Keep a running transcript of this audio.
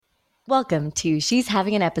Welcome to She's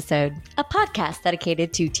Having an Episode, a podcast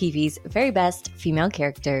dedicated to TV's very best female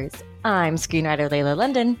characters. I'm screenwriter Layla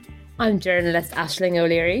London. I'm journalist Aisling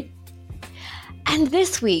O'Leary. And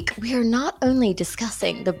this week, we are not only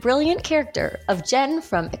discussing the brilliant character of Jen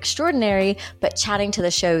from Extraordinary, but chatting to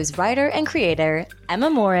the show's writer and creator, Emma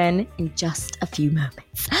Moran, in just a few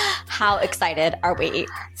moments. How excited are we?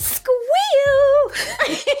 Squeal!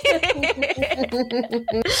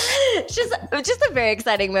 just a very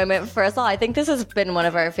exciting moment for us all. I think this has been one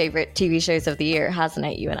of our favorite TV shows of the year, hasn't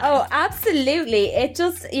it, you and I? Oh, absolutely. It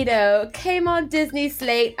just, came on Disney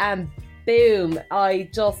slate and boom, I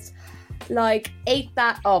just ate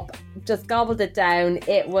that up, just gobbled it down.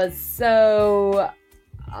 It was so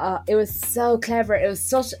clever. It was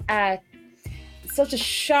such a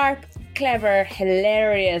sharp, clever,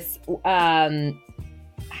 hilarious,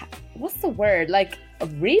 what's the word? Like a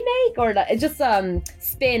remake or just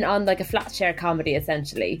spin on like a flat share comedy,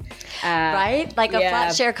 essentially. Right? Like a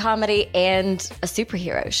flat share comedy and a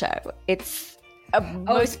superhero show. It's a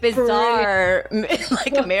most bizarre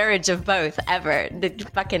a marriage of both ever. They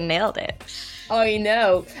fucking nailed it. I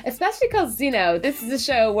know, especially because this is a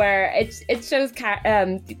show where it shows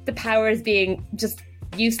the powers being just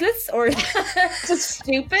useless or just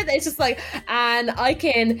stupid. It's just like, and I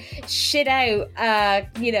can shit out.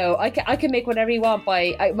 I can make whatever you want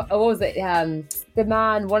by what was it? The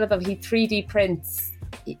man, one of them, he 3D prints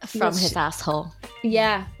from his asshole.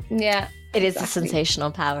 Yeah. It is a sensational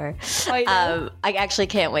power. I actually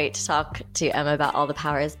can't wait to talk to Emma about all the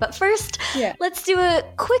powers. But first, let's do a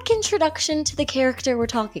quick introduction to the character we're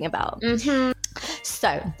talking about. Mm-hmm.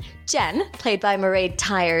 So, Jen, played by Mairead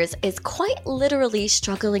Tyers, is quite literally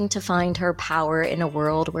struggling to find her power in a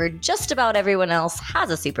world where just about everyone else has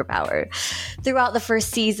a superpower. Throughout the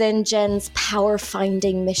first season, Jen's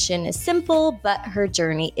power-finding mission is simple, but her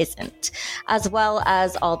journey isn't. As well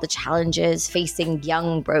as all the challenges facing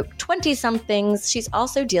young, broke 20-somethings, she's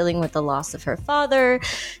also dealing with the loss of her father,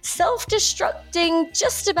 self-destructing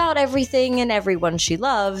just about everything and everyone she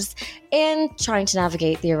loves, and trying to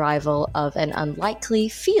navigate the arrival of an unlikely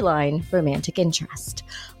feline romantic interest.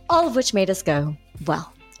 All of which made us go,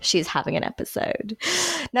 well, she's having an episode.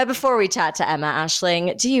 Now, before we chat to Emma,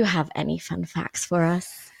 Aisling, do you have any fun facts for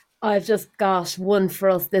us? I've just got one for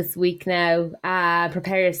us this week now.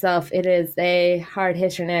 Prepare yourself. It is a hard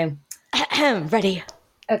hitter now. Ready.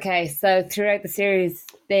 Okay, so throughout the series,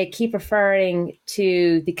 they keep referring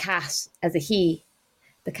to the cat as a he.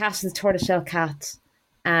 The cat is a tortoiseshell cat.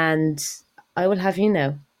 And I will have you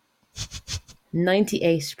know,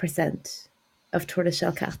 98% of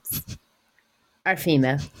tortoiseshell cats are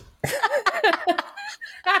female. It's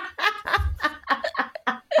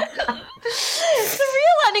a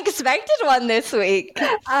real unexpected one this week.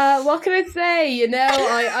 What can I say?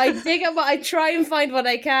 I dig them. I try and find what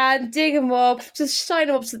I can, dig them up, just shine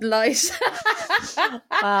them up to the light.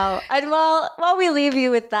 Wow. And while we leave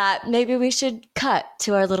you with that, maybe we should cut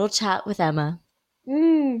to our little chat with Emma.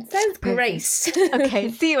 Sounds great.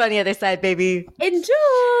 Okay, see you on the other side, baby. Enjoy!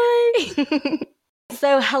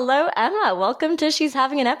 So, hello, Emma. Welcome to She's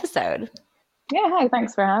Having an Episode. Yeah, hi.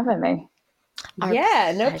 Thanks for having me.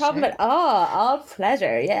 No problem at all. All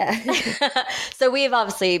pleasure, yeah. So we've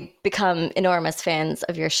obviously become enormous fans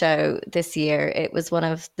of your show this year. It was one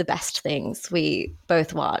of the best things we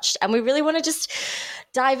both watched. And we really want to just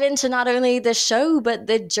dive into not only the show, but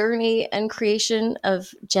the journey and creation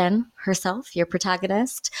of Jen herself, your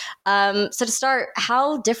protagonist. So to start,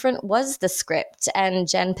 how different was the script and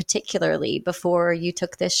Jen particularly before you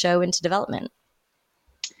took this show into development?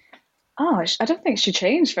 Oh, I don't think she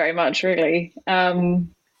changed very much, really. I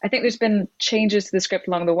think there's been changes to the script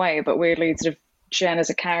along the way, but weirdly, sort of Jen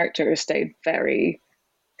as a character has stayed very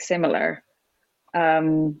similar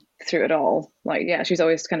through it all. Like, yeah, she's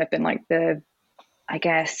always kind of been like the, I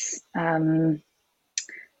guess,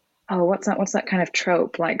 what's that kind of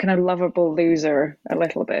trope? Like, kind of lovable loser a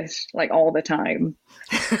little bit, like all the time.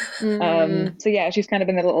 So yeah, she's kind of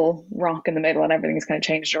been the little rock in the middle, and everything's kind of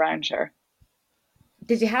changed around her.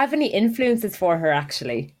 Did you have any influences for her,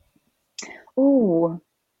 actually? Oh,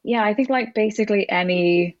 yeah, I think like basically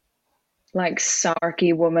any like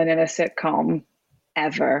snarky woman in a sitcom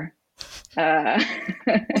ever.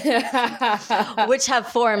 Which have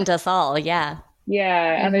formed us all, yeah.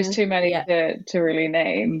 Yeah, and there's too many to really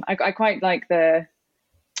name. I quite like I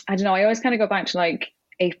don't know, I always kind of go back to like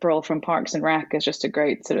April from Parks and Rec as just a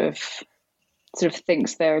great sort of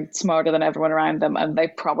thinks they're smarter than everyone around them, and they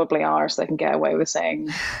probably are, so they can get away with saying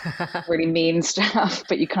really mean stuff,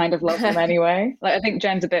 but you kind of love them anyway. Like, I think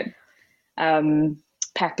Jen's a bit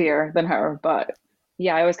peppier than her, but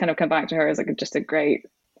yeah, I always kind of come back to her as like just a great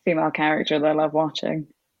female character that I love watching.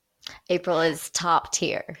 April is top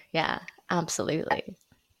tier. Yeah, absolutely.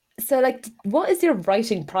 So, like, what is your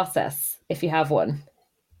writing process if you have one?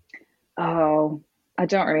 Oh, I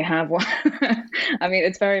don't really have one. I mean,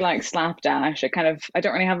 it's very like slapdash. I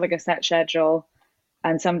don't really have like a set schedule.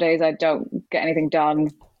 And some days I don't get anything done.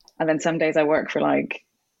 And then some days I work for like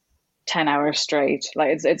 10 hours straight.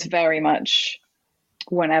 Like it's very much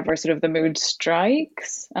whenever sort of the mood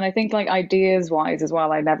strikes. And I think like ideas wise as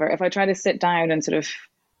well, if I try to sit down and sort of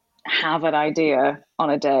have an idea on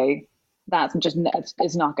a day, that's just,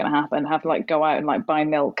 it's not going to happen. I have to like go out and like buy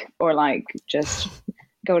milk or like just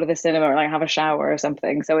go to the cinema or like have a shower or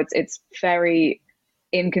something. So it's very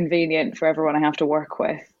inconvenient for everyone I have to work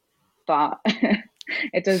with, but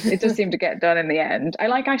it does seem to get done in the end. I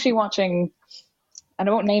like actually watching, and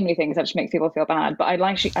I won't name any things that just makes people feel bad, but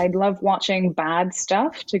I love watching bad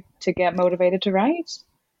stuff to get motivated to write.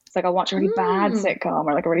 It's like I'll watch a really bad sitcom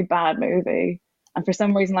or like a really bad movie, and for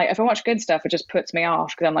some reason, like if I watch good stuff, it just puts me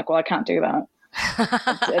off because I'm like, well, I can't do that.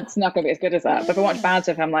 It's not going to be as good as that. But if I watch bad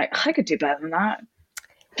stuff, I'm like, I could do better than that.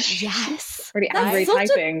 Yes. Really angry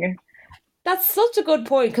typing. That's such a good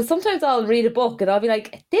point, because sometimes I'll read a book and I'll be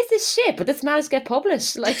like, this is shit, but this managed to get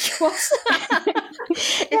published. Like, what?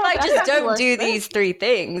 If I just don't do these 3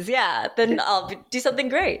 things, then I'll do something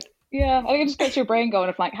great. Yeah, I think it just gets your brain going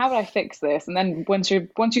of like, how would I fix this? And then once you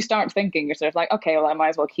start thinking, you're sort of like, okay, well, I might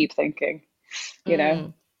as well keep thinking, you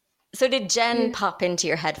know? So did Jen pop into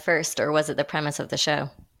your head first, or was it the premise of the show?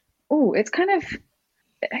 Oh, I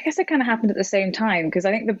guess it kind of happened at the same time, because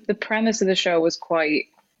I think the premise of the show was quite,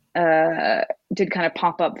 did kind of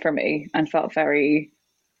pop up for me and felt very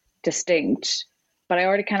distinct. But I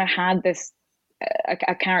already kind of had this,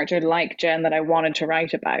 a character like Jen that I wanted to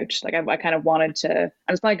write about. Like I kind of wanted to, and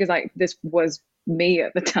it's probably because like this was me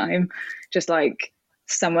at the time, just like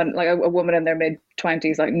someone, like a woman in their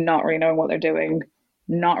mid-20s, like not really knowing what they're doing,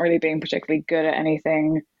 not really being particularly good at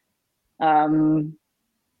anything,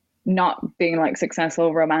 not being like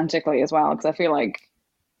successful romantically as well, because I feel like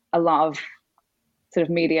a lot of sort of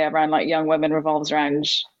media around like young women revolves around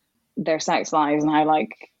their sex lives and how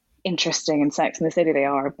like interesting in Sex and the City they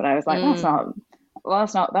are. But I was like,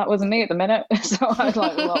 that wasn't me at the minute. So I was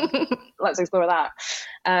like, well, let's explore that.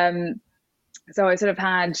 So I sort of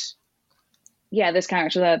had, this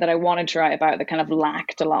character that I wanted to write about that kind of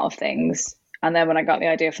lacked a lot of things. And then when I got the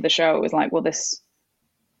idea for the show, it was like, well,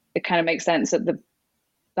 it kind of makes sense that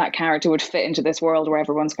that character would fit into this world where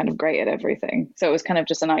everyone's kind of great at everything. So it was kind of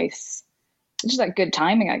just just like good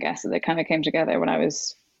timing, I guess, that they kind of came together when I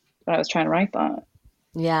was trying to write that.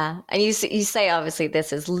 Yeah. And you say, obviously,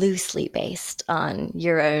 this is loosely based on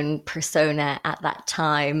your own persona at that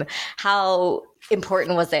time. How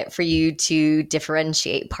important was it for you to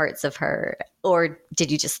differentiate parts of her? Or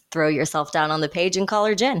did you just throw yourself down on the page and call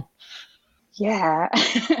her Jen? Yeah.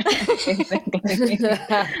 Basically.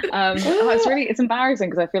 It's embarrassing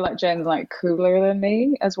because I feel like Jen's like cooler than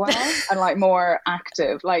me as well and like more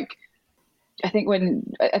active. Like, I think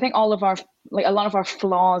all of our, like a lot of our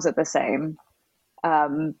flaws are the same.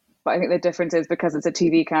 But I think the difference is because it's a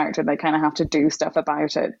TV character, they kind of have to do stuff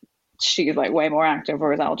about it. She's like way more active,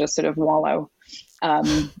 whereas I'll just sort of wallow,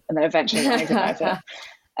 and then eventually write about it.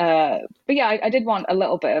 But yeah, I did want a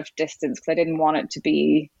little bit of distance because I didn't want it to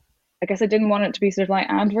be sort of like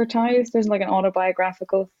advertised as like an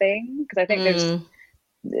autobiographical thing. Because I think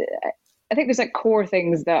there's like core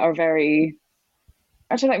things that are very,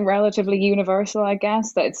 actually like relatively universal, I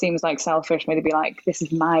guess, that it seems like selfish for me to be like, this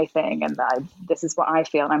is my thing and this is what I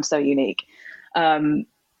feel and I'm so unique. And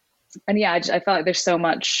yeah, I felt like there's so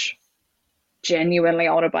much genuinely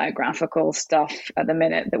autobiographical stuff at the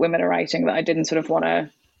minute that women are writing that I didn't sort of want to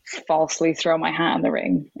falsely throw my hat in the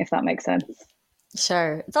ring, if that makes sense.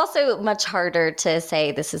 Sure. It's also much harder to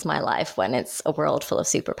say this is my life when it's a world full of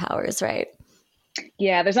superpowers, right?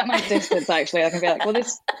 Yeah, there's that much distance actually. I can be like, well,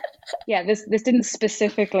 this didn't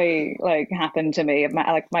specifically like happen to me.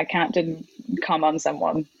 My cat didn't come on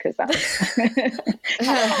someone, because that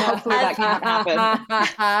hopefully that can't happen.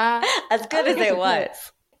 As good as it was.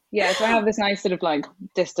 Yeah, so I have this nice sort of like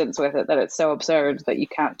distance with it, that it's so absurd that you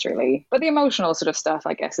can't really. But the emotional sort of stuff,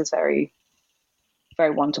 I guess, is very, very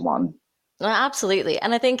one-to-one. Well, absolutely.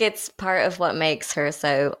 And I think it's part of what makes her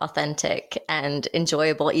so authentic and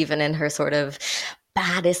enjoyable, even in her sort of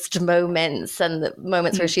baddest moments and the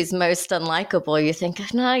moments where she's most unlikable. You think,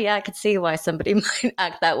 no, yeah, I could see why somebody might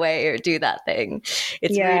act that way or do that thing.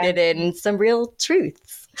 It's rooted in some real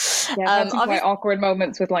truths. Yeah, that's quite awkward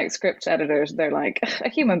moments with like script editors. They're like, a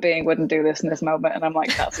human being wouldn't do this in this moment. And I'm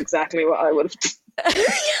like, that's exactly what I would have done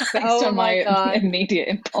based on my immediate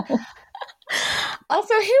impulse.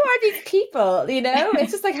 Also, who are these people? You know,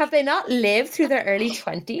 it's just like, have they not lived through their early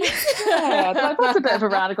 20s? Yeah, that's a bit of a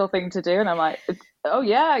radical thing to do. And I'm like, oh,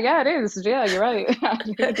 yeah, it is. Yeah, you're right.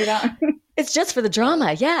 You can do that. It's just for the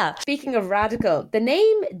drama, yeah. Speaking of radical, the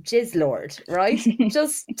name Jizzlord, right?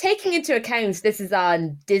 Just taking into account this is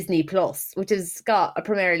on Disney Plus, which has got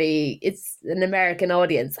it's an American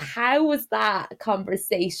audience. How was that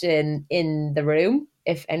conversation in the room,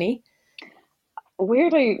 if any?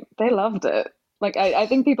 Weirdly, they loved it. Like, I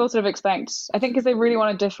think people sort of I think because they really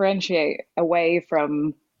want to differentiate away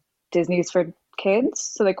from Disney's for kids.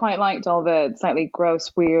 So they quite liked all the slightly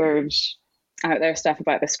gross, weird, out there stuff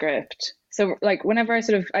about the script. So like whenever I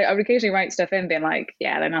would occasionally write stuff in being like,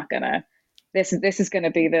 yeah, they're not gonna, this is gonna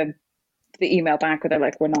be the email back where they're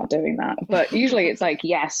like, we're not doing that. But usually it's like,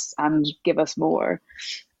 yes, and give us more.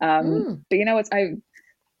 But you know,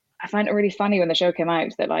 I find it really funny when the show came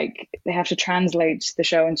out that like they have to translate the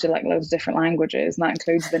show into like loads of different languages, and that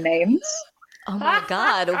includes the names. Oh my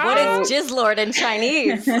God, what is Jizzlord in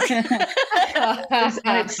Chinese?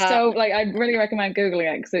 It's so like, I really recommend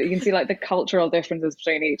Googling it, so you can see like the cultural differences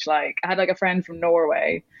between each. Like I had like a friend from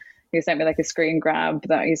Norway who sent me like a screen grab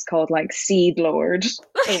that he's called like Seed Lord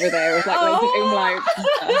over there with like loads of umlauts and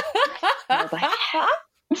stuff. And I was like,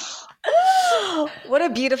 what a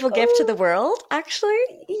beautiful gift to the world, actually.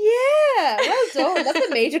 Yeah, well done. That's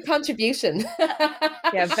a major contribution.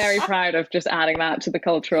 Yeah, very proud of just adding that to the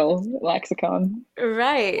cultural lexicon.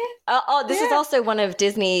 Right. This is also one of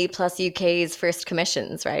Disney Plus UK's first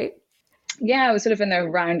commissions, right? Yeah, I was sort of in their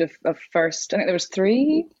round of first. I think there was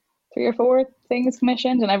three or four things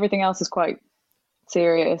commissioned, and everything else is quite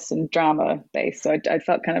serious and drama based. So I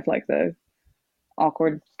felt kind of like the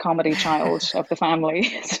awkward comedy child of the family,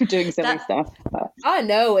 so doing silly stuff. But. Oh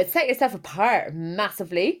no, it set yourself apart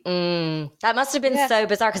massively. That must have been so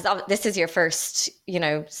bizarre, because this is your first,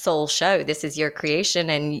 sole show. This is your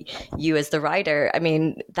creation, and you as the writer. I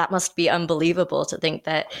mean, that must be unbelievable to think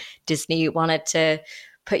that Disney wanted to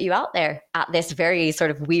put you out there at this very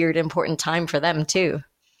sort of weird, important time for them too.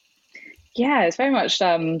 Yeah, it's very much.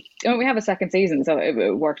 We have a second season, so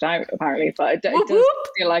it worked out apparently. But it does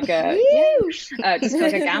feel like just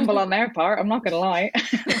like a gamble on their part. I'm not going to lie.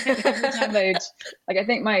 Every time I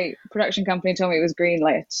think my production company told me it was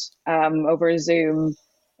greenlit over a Zoom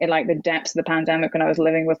in like the depths of the pandemic when I was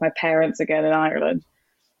living with my parents again in Ireland,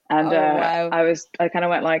 and wow. I kind of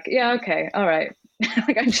went like, yeah, okay, all right.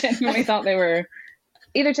 Like I genuinely thought they were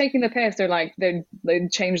either taking the piss or like they'd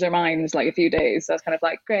change their minds like a few days. So I was kind of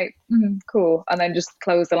like, great, cool. And then just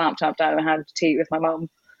closed the laptop down and had tea with my mum.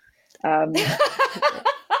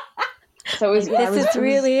 So it was, this is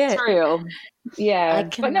really it. Surreal. Yeah.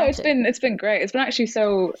 But no, it's been great. It's been actually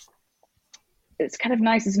it's kind of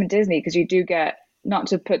nice. It's been Disney because you do get, not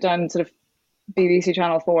to put down sort of BBC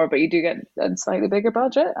Channel 4, but you do get a slightly bigger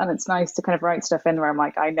budget. And it's nice to kind of write stuff in where I'm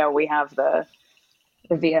like, I know we have the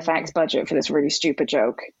VFX budget for this really stupid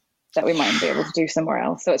joke that we might be able to do somewhere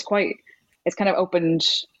else. So it's kind of opened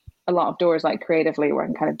a lot of doors, like creatively, where I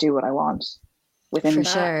can kind of do what I want within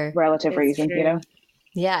relative reason, true. you know?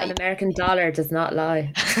 Yeah. An American dollar does not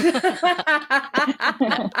lie.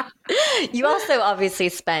 You also obviously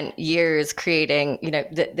spent years creating,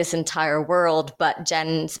 this entire world, but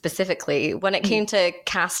Jen specifically, when it came to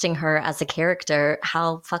casting her as a character,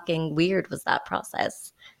 how fucking weird was that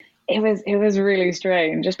process? It was really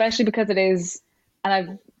strange, especially because it is,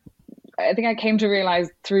 and I think I came to realize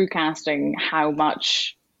through casting how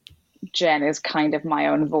much Jen is kind of my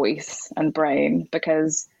own voice and brain,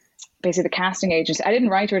 because basically the casting agency, I didn't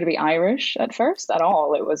write her to be Irish at first at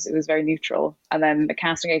all. It was very neutral. And then the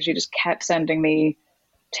casting agency just kept sending me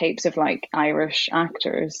tapes of like Irish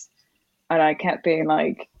actors. And I kept being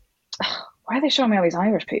like, why are they showing me all these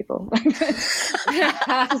Irish people? This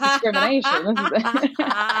is discrimination, isn't it?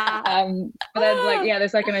 But then the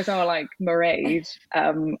second I saw like Mairead,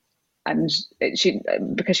 and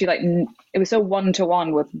because she like, it was so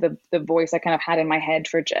one-to-one with the voice I kind of had in my head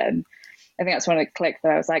for Jen. I think that's when it clicked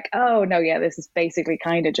that I was like, oh no, yeah, this is basically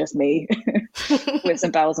kind of just me with some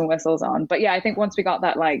bells and whistles on. But yeah, I think once we got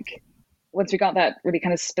that really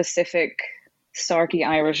kind of specific sarky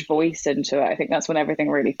Irish voice into it, I think that's when everything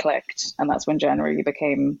really clicked, and that's when Jen really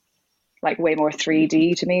became like way more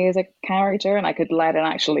 3D to me as a character, and I could let it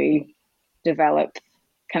actually develop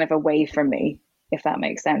kind of away from me, if that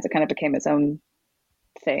makes sense. It kind of became its own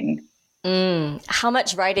thing. How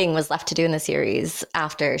much writing was left to do in the series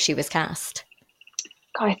after she was cast?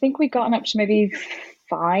 God, I think we'd gotten up to maybe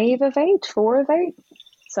 4 of 8.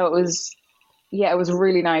 So it was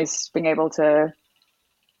really nice being able to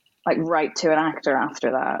like write to an actor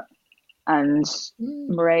after that And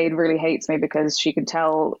Mairead really hates me because she can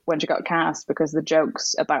tell when she got cast because the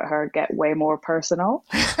jokes about her get way more personal.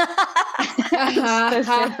 Specific.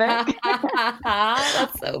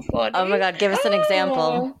 That's so funny. Oh my God, give us an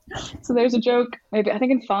example. So there's a joke, maybe I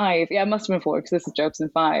think in 5. Yeah, it must have been 4 because this is jokes in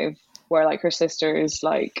 5, where like her sister is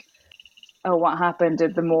like, "Oh, what happened?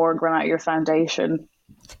 Did the morgue run out your foundation?"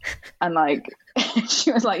 And like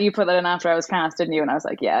she was like, "You put that in after I was cast, didn't you?" And I was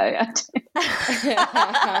like, yeah.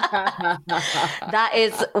 That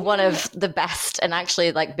is one of the best and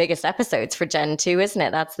actually like biggest episodes for Gen 2, isn't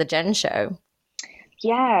it? That's the Gen show.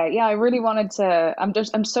 Yeah, I really wanted to.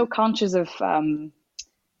 I'm so conscious of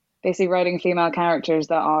basically writing female characters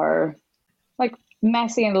that are like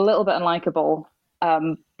messy and a little bit unlikable,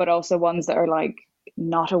 but also ones that are like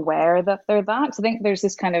not aware that they're that. So I think there was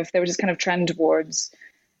this kind of trend towards,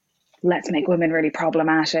 let's make women really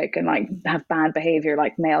problematic and like have bad behavior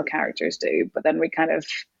like male characters do. But then we kind of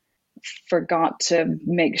forgot to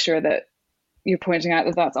make sure that you're pointing out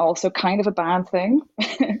that that's also kind of a bad thing,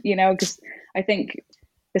 because I think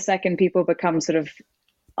the second people become sort of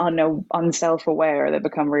unself-aware, they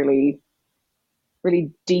become really,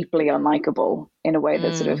 really deeply unlikable in a way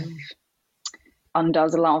that sort of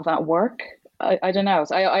undoes a lot of that work. I don't know.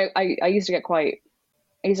 So I used to kind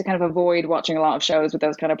of avoid watching a lot of shows with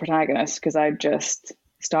those kind of protagonists because I'd just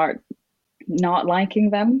start not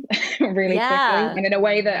liking them really quickly. And in a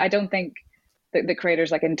way that I don't think that the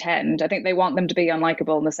creators like intend. I think they want them to be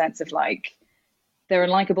unlikable in the sense of like, they're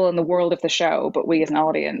unlikable in the world of the show, but we as an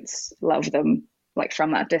audience love them like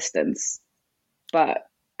from that distance. But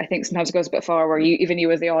I think sometimes it goes a bit far where even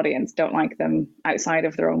you as the audience don't like them outside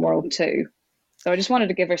of their own world too. So I just wanted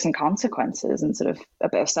to give her some consequences and sort of a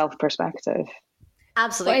bit of self-perspective.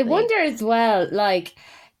 Absolutely. But I wonder as well, like,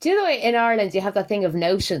 do you know in Ireland you have that thing of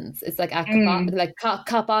notions? It's like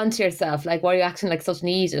cop onto yourself, like why are you acting like such an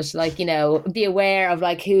idiot? Like, be aware of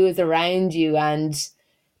like who is around you and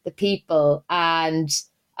the people. And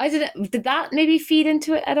I did that maybe feed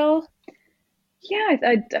into it at all? Yeah,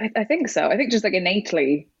 I think so. I think just like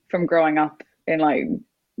innately from growing up in like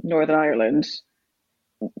Northern Ireland,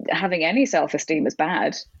 having any self-esteem is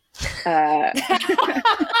bad. Yeah.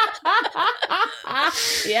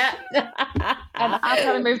 And after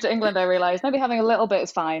having moved to England, I realised maybe having a little bit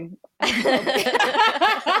is fine. It's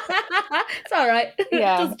all right.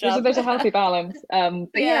 Yeah, there's a healthy balance. But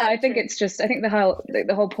yeah, I think it's just, I think the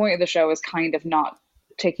whole point of the show is kind of not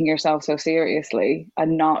taking yourself so seriously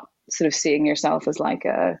and not sort of seeing yourself as like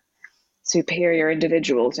a superior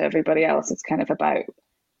individual to everybody else. It's kind of about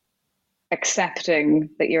accepting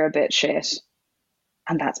that you're a bit shit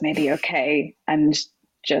and that's maybe okay, and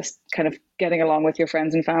just kind of getting along with your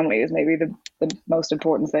friends and family is maybe the most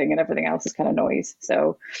important thing, and everything else is kind of noise.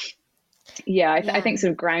 So I think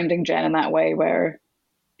sort of grounding Jen in that way where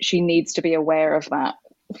she needs to be aware of that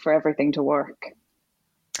for everything to work.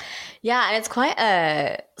 Yeah, and it's quite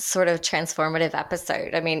a sort of transformative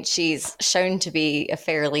episode. I mean, she's shown to be a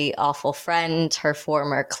fairly awful friend. Her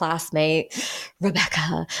former classmate,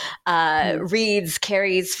 Rebecca, reads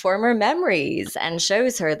Carrie's former memories and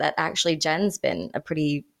shows her that actually Jen's been a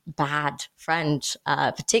pretty bad friend,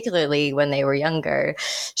 particularly when they were younger.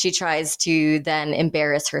 She tries to then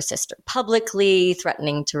embarrass her sister publicly,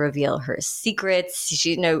 threatening to reveal her secrets.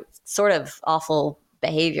 She, sort of awful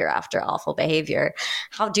behavior after awful behavior.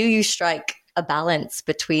 How do you strike a balance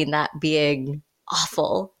between that being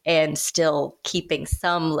awful and still keeping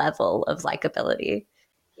some level of likability?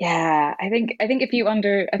 Yeah, I think if you I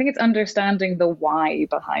think it's understanding the why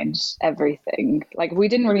behind everything. Like, we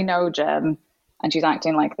didn't really know Jen and she's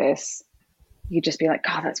acting like this, you'd just be like,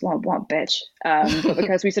 God, that's one bitch. But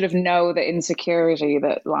because we sort of know the insecurity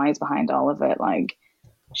that lies behind all of it, like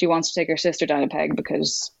she wants to take her sister down a peg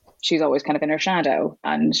because she's always kind of in her shadow,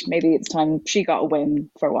 and maybe it's time she got a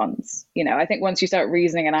win for once. I think once you start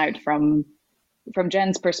reasoning it out from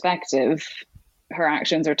Jen's perspective, her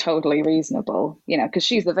actions are totally reasonable, because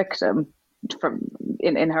she's the victim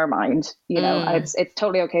in her mind. It's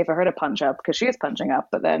totally okay for her to punch up because she is punching up,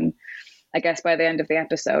 but then I guess by the end of the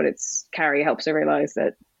episode, it's Carrie helps her realize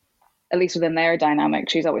that at least within their dynamic,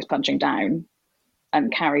 she's always punching down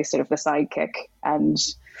and Carrie's sort of the sidekick. And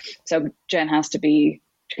so Jen has a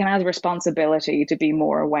responsibility to be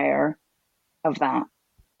more aware of that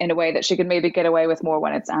in a way that she could maybe get away with more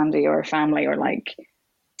when it's Andy or her family or like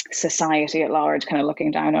society at large kind of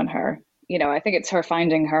looking down on her. I think it's her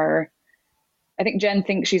finding her. I think Jen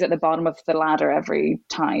thinks she's at the bottom of the ladder every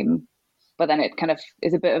time, but then it kind of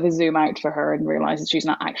is a bit of a zoom out for her and realizes she's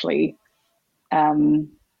not actually,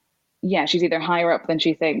 she's either higher up than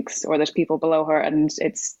she thinks or there's people below her, and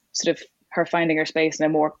it's sort of her finding her space in a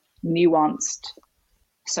more nuanced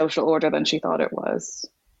social order than she thought it was.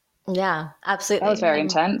 Yeah, absolutely. That was very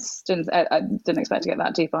intense. I didn't expect to get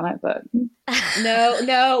that deep on it, but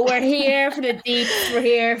no, we're here for the deeps. We're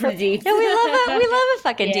here for the deeps. Yeah, we love a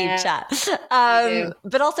fucking deep chat.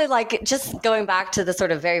 But also, like, just going back to the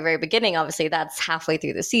sort of very, very beginning, obviously that's halfway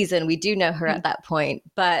through the season. We do know her at that point.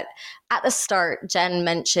 But at the start, Jen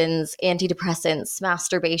mentions antidepressants,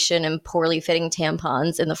 masturbation, and poorly fitting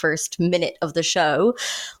tampons in the first minute of the show.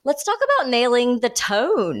 Let's talk about nailing the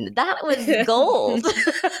tone. That was gold.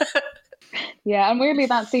 Yeah, and weirdly,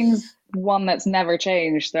 that seems one that's never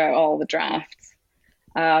changed throughout all the drafts.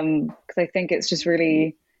 Because I think it's just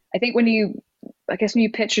really, I think when you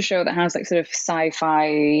pitch a show that has like sort of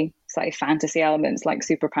sci-fi fantasy elements like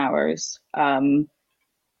superpowers,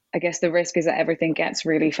 I guess the risk is that everything gets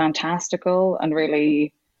really fantastical and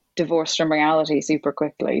really divorced from reality super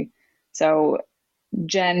quickly. So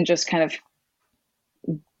Jen just kind of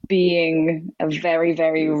being a very,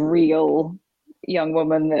 very real young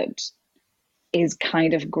woman that is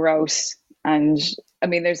kind of gross. And I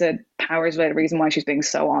mean, there's a powers related reason why she's being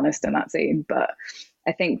so honest in that scene, but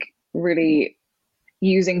I think really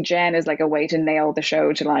using Jen as like a way to nail the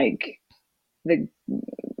show to like the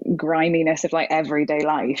griminess of like everyday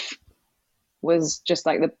life was just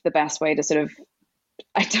like the best way to sort of,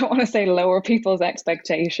 I don't want to say lower people's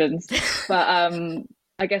expectations, but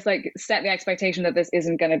I guess like set the expectation that this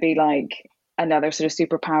isn't going to be like another sort of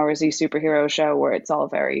superpowersy superhero show where it's all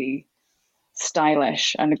very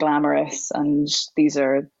stylish and glamorous and these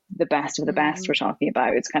are the best of the best we're talking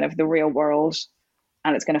about. It's kind of the real world,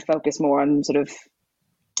 and it's going to focus more on sort of,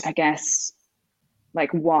 I guess,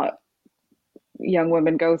 like what young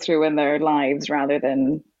women go through in their lives rather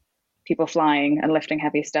than people flying and lifting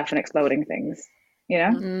heavy stuff and exploding things, you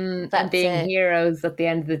know? And being heroes at the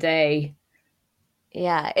end of the day.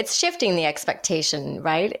 Yeah, it's shifting the expectation,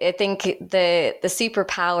 right? I think the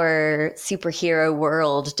superhero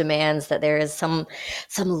world demands that there is some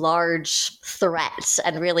large threat,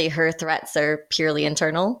 and really her threats are purely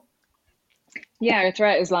internal. Yeah, her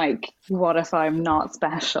threat is like, what if I'm not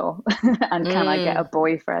special? And can I get a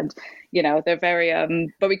boyfriend? You know, they're very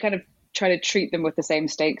but we kind of try to treat them with the same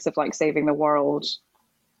stakes of like saving the world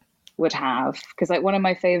would have. Because like one of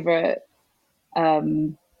my favorite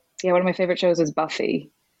shows is Buffy.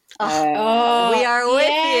 We are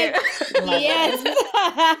with you. Yes.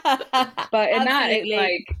 But in that, it's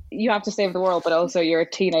like you have to save the world, but also you're a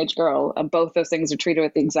teenage girl, and both those things are treated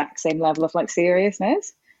with the exact same level of like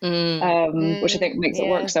seriousness, which I think makes it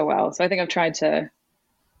work so well. So I think I've tried to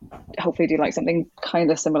hopefully do like something kind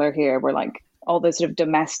of similar here, where like all the sort of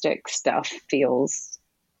domestic stuff feels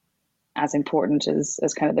as important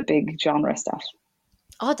as kind of the big genre stuff.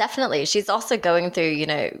 Oh, definitely. She's also going through, you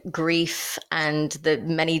know, grief and the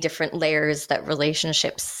many different layers that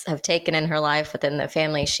relationships have taken in her life within the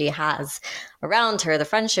family she has around her, the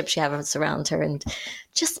friendship she has around her, and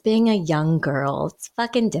just being a young girl. It's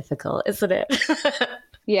fucking difficult, isn't it?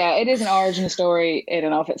 Yeah, it is an origin story in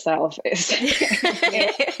and of itself. It's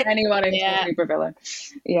anyone into a supervillain.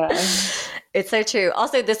 Yeah. It's so true.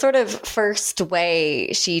 Also, the sort of first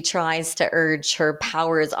way she tries to urge her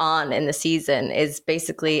powers on in the season is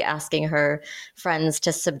basically asking her friends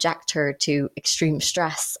to subject her to extreme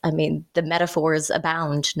stress. I mean, the metaphors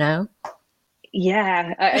abound, no?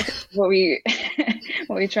 Yeah. I think what we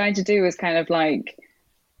tried to do is kind of like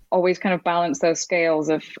always kind of balance those scales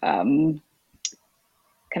of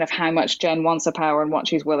kind of how much Jen wants a power and what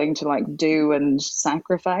she's willing to like do and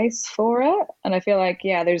sacrifice for it. And I feel like,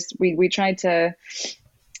 yeah, we tried to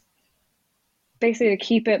basically to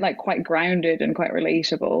keep it like quite grounded and quite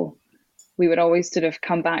relatable. We would always sort of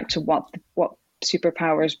come back to what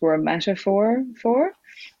superpowers were a metaphor for.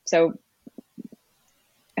 So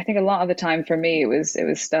I think a lot of the time for me, it was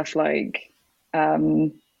stuff like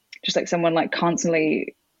just like someone like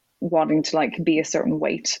constantly wanting to like be a certain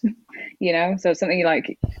weight, you know? So it's something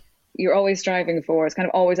like you're always striving for, it's kind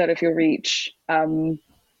of always out of your reach.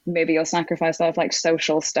 Maybe you'll sacrifice a lot of like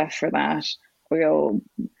social stuff for that, or you'll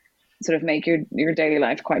sort of make your daily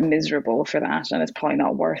life quite miserable for that, and it's probably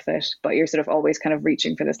not worth it, but you're sort of always kind of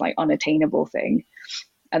reaching for this like unattainable thing.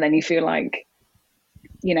 And then you feel like,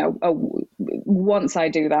 you know, oh, once I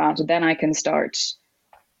do that, then I can start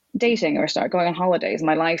dating or start going on holidays.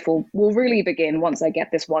 My life will really begin once I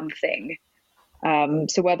get this one thing.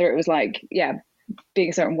 So whether it was like, yeah, being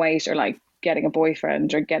a certain weight or like getting a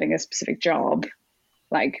boyfriend or getting a specific job,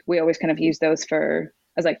 like we always kind of use those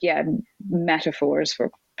as like, yeah, metaphors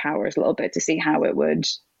for powers a little bit to see how it would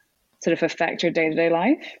sort of affect your day-to-day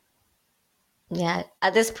life. Yeah.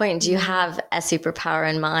 At this point, do you have a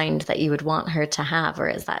superpower in mind that you would want her to have, or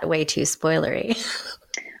is that way too spoilery?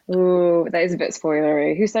 Ooh, that is a bit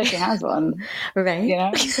spoilery. Who says she has one? Right. You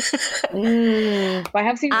know? But I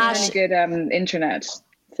have seen some really good internet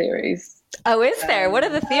theories. Oh, is there? What are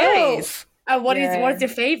the theories? What is your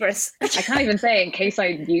favourite? I can't even say in case I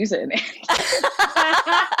use it.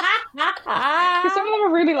 Some of them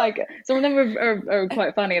are really like, some of them are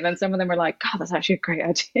quite funny, and then some of them are like, God, that's actually a great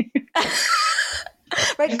idea.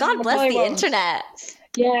 Right, God bless the internet.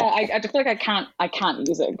 Yeah, I feel like I can't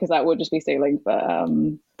use it because that would just be stealing. But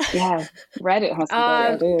yeah, Reddit has some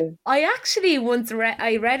great ideas. I actually once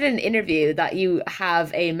read an interview that you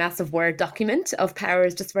have a massive Word document of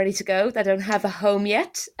powers just ready to go that don't have a home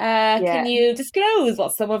yet. Can you disclose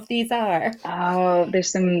what some of these are? Oh,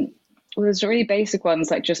 there's really basic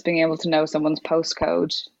ones, like just being able to know someone's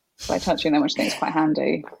postcode by touching them, which I think is quite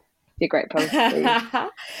handy. Be a great post.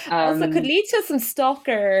 Also could lead to some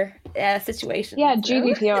stalker situations. Yeah,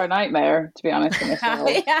 GDPR nightmare, to be honest. In this world.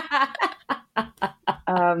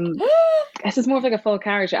 This is more of like a full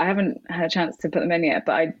character. I haven't had a chance to put them in yet,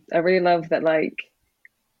 but I really love that, like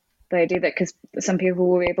the idea that, because some people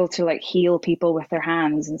will be able to like heal people with their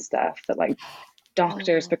hands and stuff, that like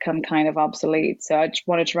doctors become kind of obsolete. So I just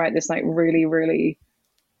wanted to write this like really, really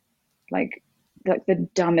like the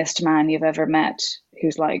dumbest man you've ever met,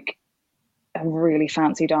 who's like a really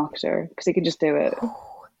fancy doctor, because he can just do it,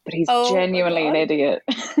 but he's genuinely an idiot.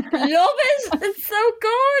 Love it. It's so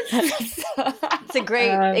good. It's a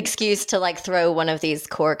great excuse to like throw one of these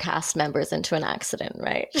core cast members into an accident,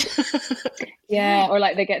 right? Yeah, or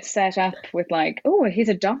like they get set up with like, oh, he's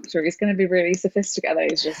a doctor, he's going to be really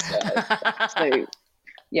sophisticated. He's just absolute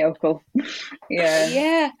yokel.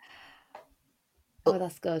 Yeah. Oh,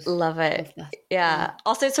 that's good. Love it. Yeah.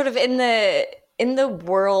 Also, sort of in the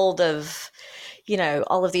world of, you know,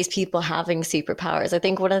 all of these people having superpowers, I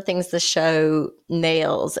think one of the things the show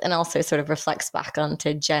nails and also sort of reflects back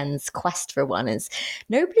onto Jen's quest for one is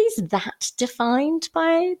nobody's that defined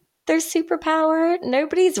by their superpower.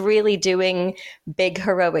 Nobody's really doing big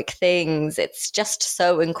heroic things. It's just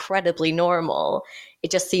so incredibly normal.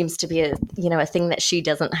 It just seems to be a thing that she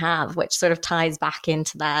doesn't have, which sort of ties back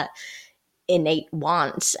into that innate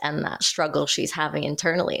want and that struggle she's having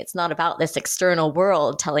internally. It's not about this external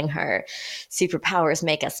world telling her superpowers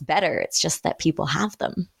make us better. It's just that people have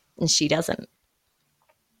them and she doesn't.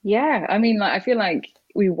 Yeah, I mean, like, I feel like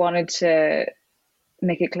we wanted to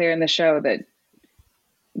make it clear in the show that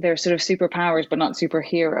they're sort of superpowers but not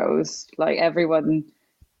superheroes. Like everyone,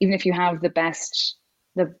 even if you have the best,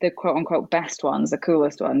 the quote unquote best ones, the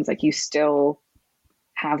coolest ones, like you still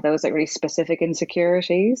have those like really specific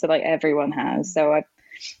insecurities that like everyone has. So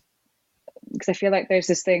because I feel like there's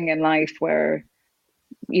this thing in life where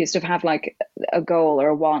you sort of have like a goal or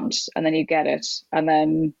a want, and then you get it, and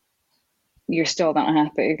then you're still not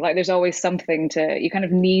happy. Like there's always something you kind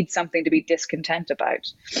of need something to be discontent about.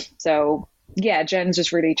 So yeah, Jen's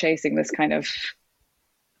just really chasing this kind of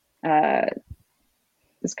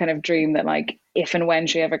dream that like if and when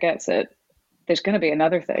she ever gets it, there's going to be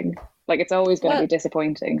another thing. Like it's always going to be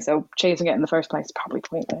disappointing. So chasing it in the first place is probably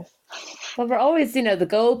pointless. Well, we're always, the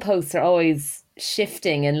goalposts are always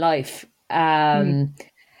shifting in life. But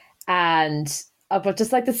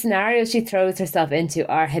just like the scenarios she throws herself into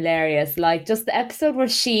are hilarious. Like just the episode where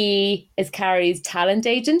she is Carrie's talent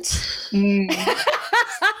agent.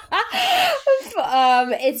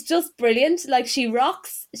 It's just brilliant. Like she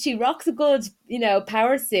rocks a good,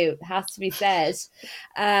 power suit, has to be said.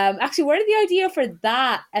 Actually, where did the idea for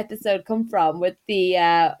that episode come from with the,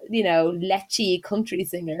 lechy country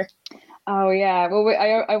singer? Oh yeah. Well,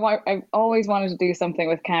 I always wanted to do something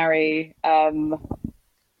with Carrie,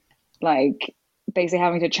 like basically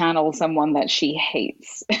having to channel someone that she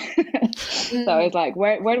hates. So I was like,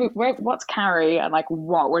 what's Carrie, and like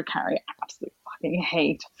what would Carrie absolutely fucking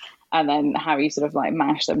hate, and then how you sort of like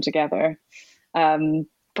mash them together.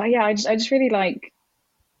 But yeah, I just really like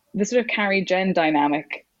the sort of Carrie Jen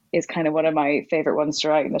dynamic is kind of one of my favorite ones to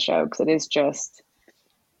write in the show, because it is just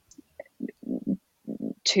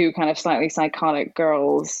two kind of slightly psychotic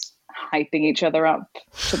girls hyping each other up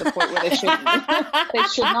to the point where they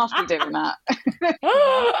should not be doing that.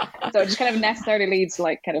 So it just kind of necessarily leads to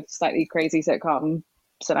like kind of slightly crazy sitcom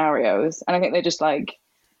scenarios, and I think they just like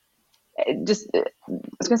I was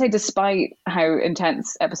gonna say, despite how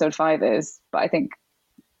intense episode 5 is, but I think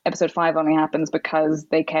episode 5 only happens because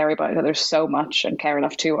they care about each other so much and care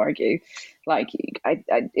enough to argue. Like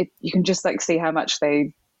you can just like see how much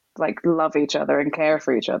they like love each other and care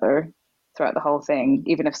for each other throughout the whole thing,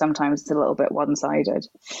 even if sometimes it's a little bit one-sided.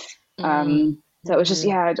 So it was just,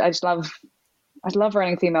 I just love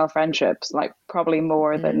writing female friendships, like probably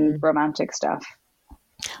more than romantic stuff.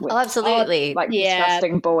 Absolutely.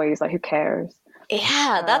 Disgusting boys, like who cares?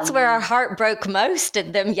 Yeah, that's where our heart broke most,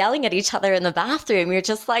 at them yelling at each other in the bathroom. You're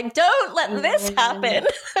just like, don't let this happen.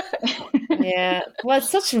 Yeah. Well, it's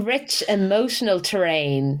such rich emotional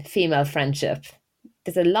terrain, female friendship.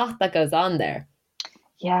 There's a lot that goes on there.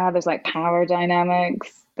 Yeah, there's like power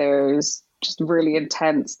dynamics. There's just really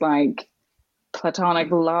intense, like,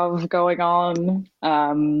 platonic love going on.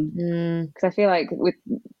 Because I feel like with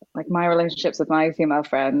like my relationships with my female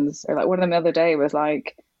friends, or like one of them the other day was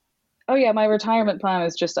like, oh yeah, my retirement plan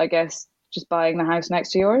is just, I guess, just buying the house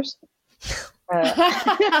next to yours. Okay.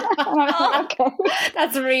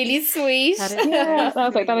 That's really sweet. Yeah, I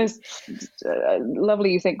was like, that is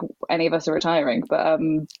lovely. You think any of us are retiring, but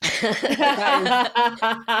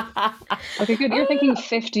okay, good. You're thinking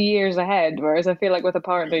 50 years ahead, whereas I feel like with a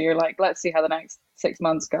partner, you're like, let's see how the next 6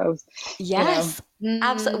 months goes. Yes,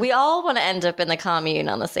 absolutely. We all want to end up in the commune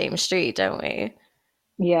on the same street, don't we?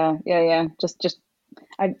 Yeah.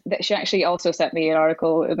 She actually also sent me an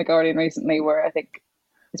article in The Guardian recently where I think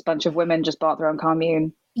this bunch of women just bought their own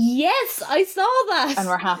commune. Yes, I saw that. And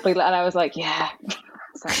we're happily, and I was like, yeah,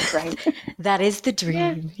 sounds great. That is the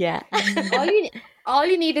dream. Yeah. All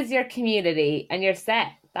you need is your community and you're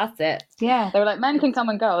set. That's it. Yeah. They were like, men can come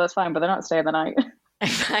and go, that's fine, but they're not staying the night.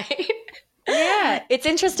 Right. Yeah. It's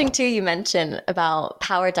interesting too, you mentioned about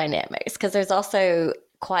power dynamics, because there's also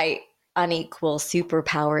quite unequal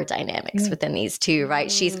superpower dynamics within these two,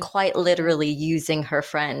 right? She's quite literally using her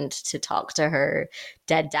friend to talk to her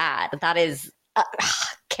dead dad. That is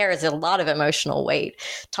carries a lot of emotional weight.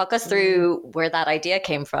 Talk us through where that idea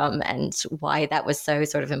came from and why that was so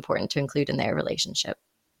sort of important to include in their relationship.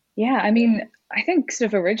 Yeah, I mean, I think sort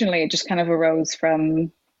of originally it just kind of arose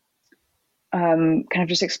from kind of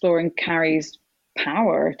just exploring Carrie's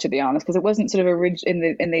power, to be honest, because it wasn't sort of in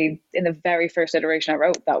the very first iteration I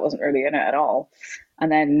wrote, that wasn't really in it at all.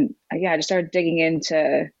 And then I just started digging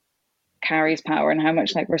into Carrie's power and how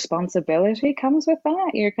much like responsibility comes with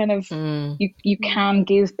that. You're kind of you can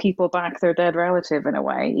give people back their dead relative in a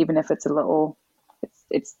way, even if it's a little,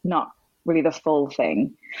 it's not really the full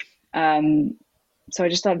thing. So I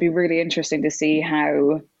just thought it'd be really interesting to see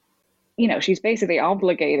how, she's basically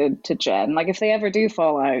obligated to Jen. Like if they ever do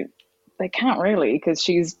fall out, they can't really, because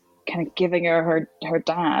she's kind of giving her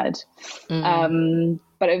dad.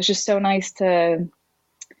 But it was just so nice to.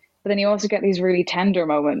 But then you also get these really tender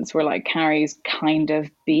moments where like Carrie's kind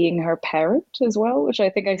of being her parent as well, which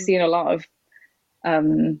I think I see in a lot of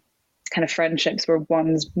kind of friendships where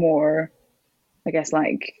one's more, I guess,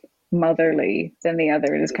 like motherly than the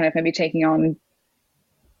other, and is kind of maybe taking on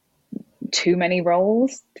too many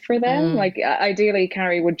roles for them. Like ideally,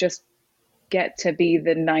 Carrie would just get to be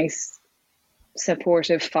the nice,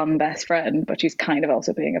 supportive, fun best friend, but she's kind of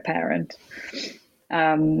also being a parent.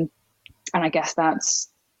 And I guess that's,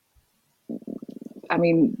 I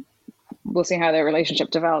mean, we'll see how their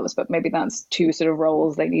relationship develops, but maybe that's two sort of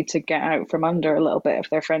roles they need to get out from under a little bit if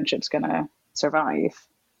their friendship's going to survive.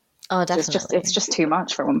 Oh, definitely. It's just too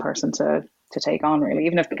much for one person to take on, really,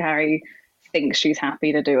 even if Carrie thinks she's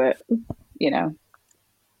happy to do it,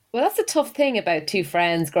 Well, that's a tough thing about two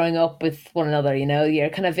friends growing up with one another, you're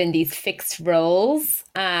kind of in these fixed roles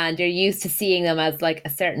and you're used to seeing them as like a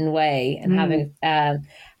certain way and having, and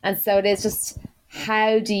so it is just,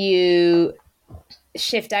 how do you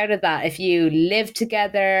shift out of that? If you live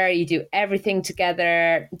together, you do everything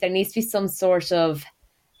together, there needs to be some sort of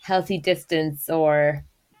healthy distance, or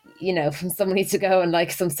from someone needs to go on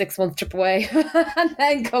like some 6-month trip away and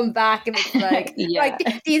then come back, and it's like,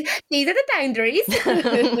 like these are the boundaries.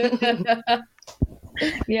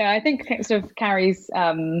 Yeah, I think sort of Carrie's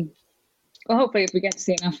well, hopefully if we get to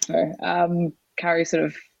see enough of her, Carrie's sort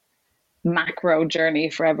of macro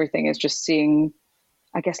journey for everything is just seeing,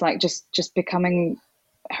 I guess, like just becoming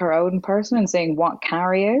her own person and seeing what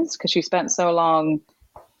Carrie is, because she spent so long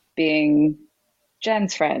being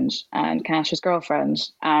Jen's friend and Cash's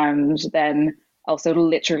girlfriend, and then also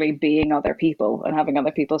literally being other people and having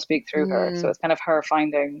other people speak through her. So it's kind of her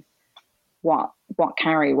finding what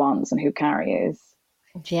Carrie wants and who Carrie is.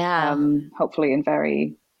 Yeah. Hopefully in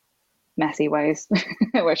very messy ways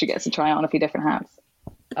where she gets to try on a few different hats.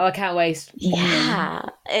 Oh, I can't wait. Yeah,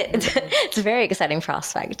 it's a very exciting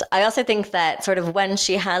prospect. I also think that sort of when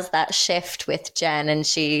she has that shift with Jen and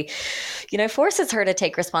she, forces her to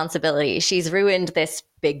take responsibility, she's ruined this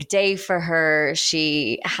big day for her.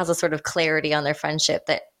 She has a sort of clarity on their friendship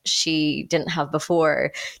that she didn't have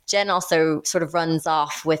before. Jen also sort of runs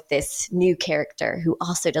off with this new character who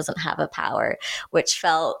also doesn't have a power, which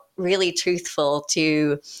felt really truthful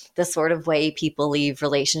to the sort of way people leave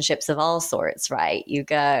relationships of all sorts, right? You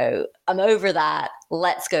go, I'm over that.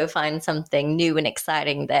 Let's go find something new and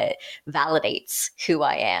exciting that validates who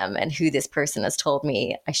I am and who this person has told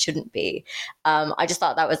me I shouldn't be. I just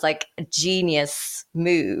thought that was like a genius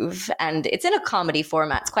move. And it's in a comedy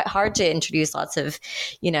format. It's quite hard to introduce lots of,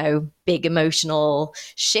 big emotional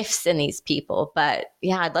shifts in these people. But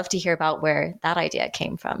yeah, I'd love to hear about where that idea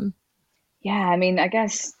came from. Yeah, I mean, I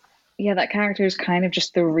guess, that character is kind of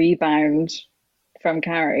just the rebound from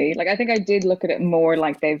Carrie. Like, I think I did look at it more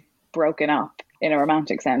like they've broken up in a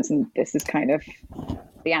romantic sense, and this is kind of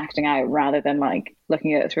the acting out rather than like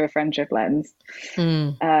looking at it through a friendship lens.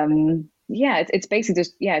 It's basically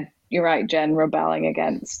just, you're right, Jen, rebelling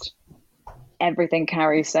against everything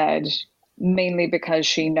Carrie said, mainly because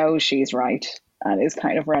she knows she's right and is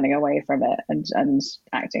kind of running away from it and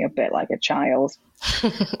acting a bit like a child.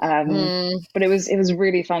 But it was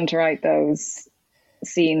really fun to write those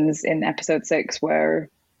scenes in episode 6 where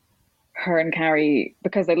her and Carrie,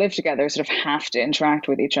 because they live together, sort of have to interact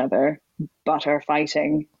with each other, but are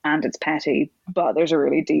fighting, and it's petty, but there's a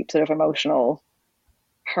really deep sort of emotional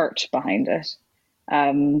hurt behind it.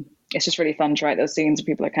 It's just really fun to write those scenes where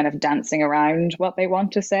people are kind of dancing around what they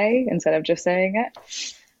want to say instead of just saying it,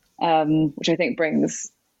 which I think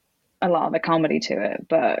brings a lot of the comedy to it.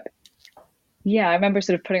 But yeah, I remember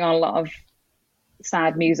sort of putting on a lot of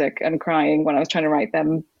sad music and crying when I was trying to write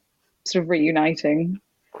them sort of reuniting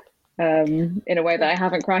in a way that I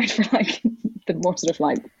haven't cried for like the more sort of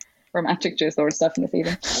like romantic juice or stuff in this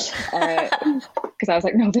even. Because I was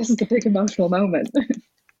like, no, this is the big emotional moment.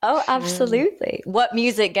 Oh, absolutely. What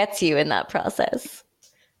music gets you in that process?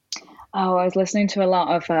 Oh, I was listening to a lot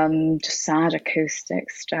of just sad acoustic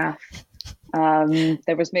stuff.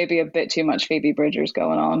 There was maybe a bit too much Phoebe Bridgers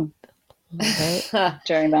going on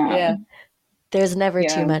during that. Yeah. There's never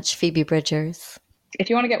too much Phoebe Bridgers. If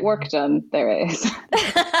you want to get work done, there is.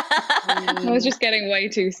 I was just getting way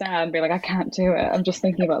too sad and be like, I can't do it. I'm just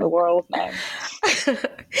thinking about the world now.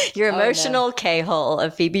 Your emotional K-hole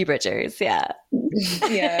of Phoebe Bridgers, yeah.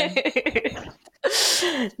 Yeah.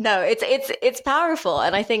 No, it's powerful,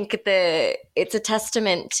 and I think it's a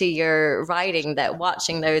testament to your writing that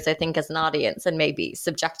watching those, I think, as an audience, and maybe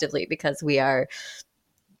subjectively because we are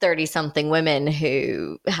 30-something women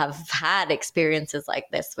who have had experiences like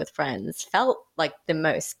this with friends, felt like the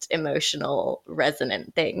most emotional,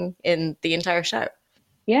 resonant thing in the entire show.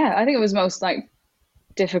 Yeah, I think it was most like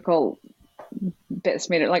difficult bits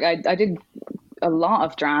for me. Like I did a lot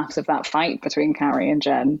of drafts of that fight between Carrie and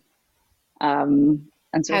Jen. And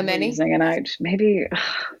sort How of many? reasoning it out. Maybe I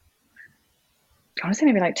want to say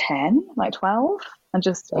maybe like 10, like 12. And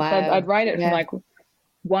just I'd write it from like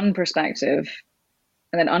one perspective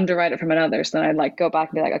and then underwrite it from another. So then I'd like go back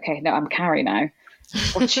and be like, okay, no, I'm Carrie now.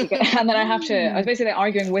 What's she gonna... And then I was basically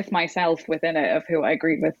arguing with myself within it of who I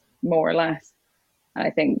agreed with more or less. And I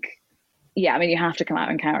think, yeah, I mean, you have to come out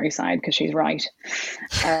on Carrie's side because she's right.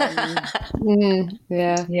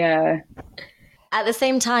 Yeah. At the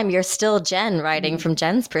same time, you're still Jen, writing from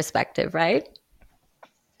Jen's perspective, right?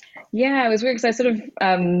 Yeah, it was weird because I sort of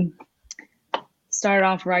started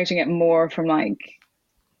off writing it more from like,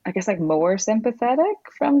 I guess like more sympathetic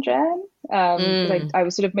from Jen. Because I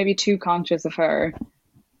was sort of maybe too conscious of her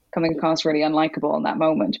coming across really unlikable in that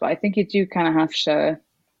moment. But I think you do kind of have to,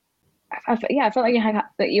 I felt like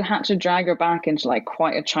you had to drag her back into like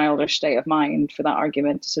quite a childish state of mind for that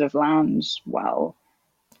argument to sort of land well.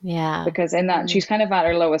 Yeah. Because in that, she's kind of at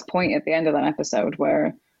her lowest point at the end of that episode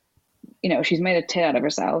where, she's made a tit out of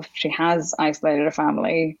herself. She has isolated her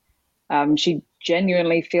family. She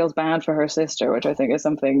genuinely feels bad for her sister, which I think is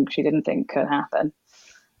something she didn't think could happen.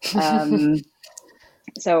 And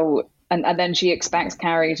then she expects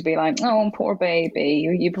Carrie to be like, oh, poor baby,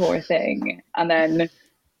 you poor thing. And then,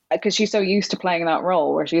 because she's so used to playing that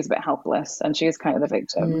role where she's a bit helpless and she's kind of the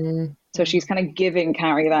victim. So she's kind of giving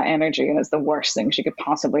Carrie that energy, and it's the worst thing she could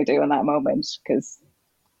possibly do in that moment because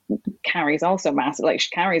Carrie's also massive. Like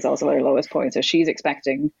Carrie's also at her lowest point, so she's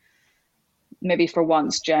expecting maybe for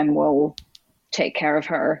once Jen will take care of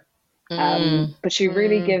her. But she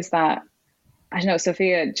really gives that. I don't know.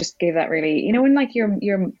 Sophia just gave that really. When like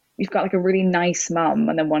you've got like a really nice mum,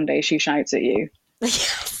 and then one day she shouts at you.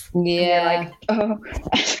 Yeah. Like, oh,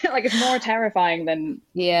 like it's more terrifying than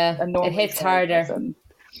a normal. It hits harder. Person.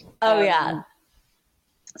 Oh yeah.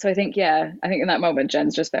 So I think in that moment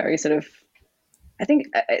Jen's just very sort of. I think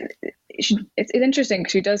it's interesting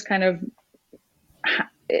because she does kind of.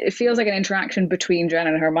 It feels like an interaction between Jen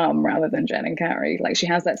and her mum rather than Jen and Carrie. Like she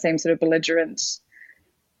has that same sort of belligerent,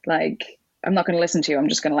 like I'm not going to listen to you. I'm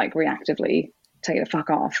just going to like reactively tell you to fuck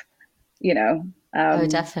off. Oh,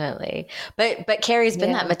 definitely. But Carrie's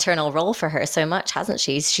been that maternal role for her so much, hasn't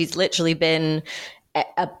she? She's literally been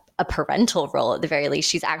a parental role at the very least.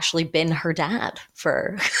 She's actually been her dad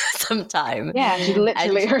for some time. Yeah, she's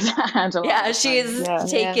literally her dad. Yeah, she's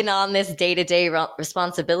taken on this day-to-day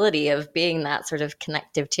responsibility of being that sort of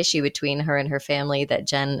connective tissue between her and her family that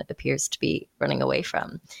Jen appears to be running away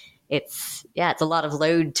from. It's a lot of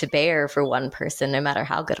load to bear for one person, no matter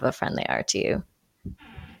how good of a friend they are to you.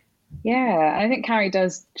 Yeah, I think Carrie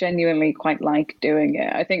does genuinely quite like doing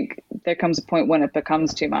it. I think there comes a point when it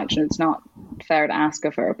becomes too much and it's not fair to ask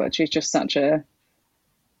of her, but she's just such a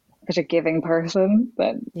giving person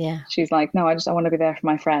that she's like, no, I want to be there for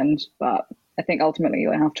my friend. But I think ultimately you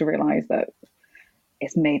have to realize that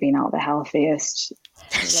it's maybe not the healthiest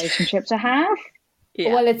relationship to have.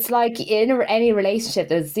 Yeah. Well, it's like in any relationship,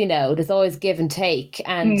 there's always give and take.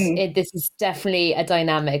 And this is definitely a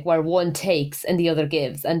dynamic where one takes and the other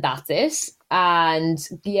gives, and that's it. And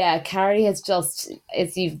Carrie has just,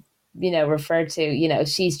 as you've, referred to,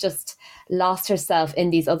 she's just lost herself in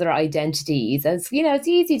these other identities. And, it's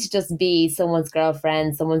easy to just be someone's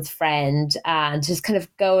girlfriend, someone's friend, and just kind of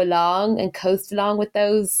go along and coast along with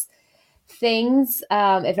those things,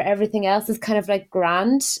 if everything else is kind of like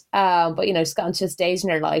grand, but she's gotten to a stage in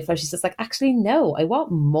her life where she's just like, actually no, I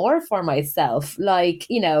want more for myself. Like,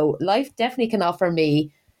 life definitely can offer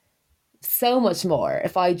me so much more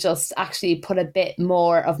if I just actually put a bit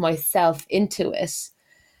more of myself into it.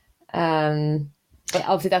 But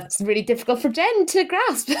obviously that's really difficult for Jen to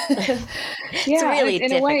grasp. It's really in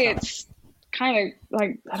difficult. A way it's kind of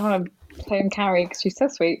like, I don't want to blame Carrie because she's so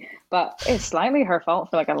sweet, but it's slightly her fault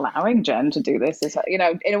for like allowing Jen to do this. It's,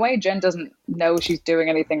 in a way, Jen doesn't know she's doing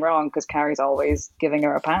anything wrong because Carrie's always giving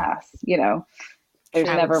her a pass. There's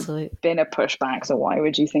never been a pushback, so why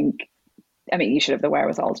would you think? I mean, you should have the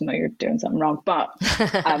wherewithal to know you're doing something wrong. But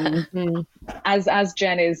as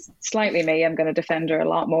Jen is slightly me, I'm going to defend her a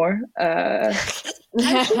lot more. I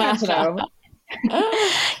don't know.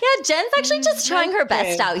 Jen's actually just trying her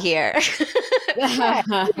best out here.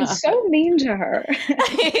 I'm so mean to her.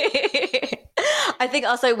 I think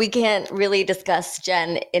also we can't really discuss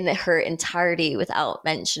Jen in her entirety without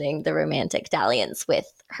mentioning the romantic dalliance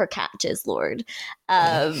with her cat Jizzlord.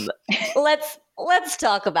 Let's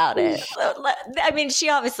talk about it. I mean, she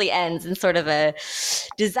obviously ends in sort of a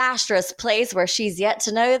disastrous place where she's yet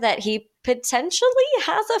to know that he potentially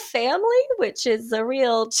has a family, which is a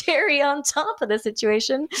real cherry on top of the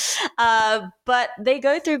situation. But they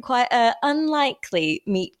go through quite an unlikely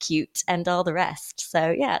meet cute and all the rest.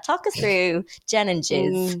 So talk us through Jen and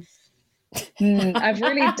Jizz. I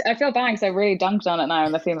feel bad because I really dunked on it now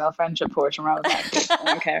in the female friendship portion where I was like, I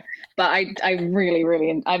don't care. But I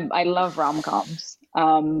really I love rom-coms.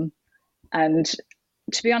 And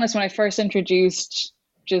to be honest, when I first introduced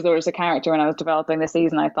Jizzlord as a character when I was developing the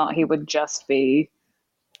season, I thought he would just be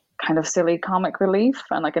kind of silly comic relief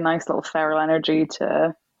and like a nice little feral energy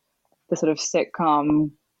to the sort of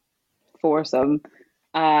sitcom foursome.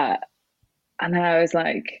 And then I was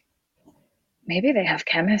like, maybe they have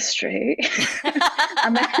chemistry.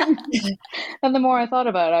 And the more I thought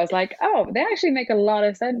about it, I was like, oh, they actually make a lot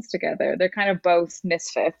of sense together. They're kind of both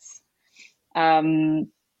misfits.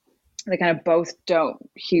 They kind of both don't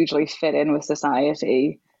hugely fit in with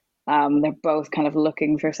society. They're both kind of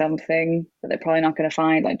looking for something that they're probably not going to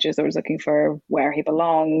find. Like Jizzlord's looking for where he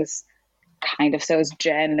belongs. Kind of so is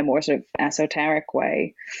Jen in a more sort of esoteric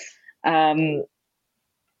way. And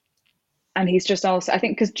he's just also, I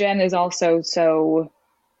think because Jen is also so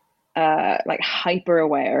like hyper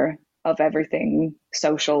aware of everything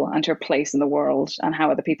social and her place in the world and how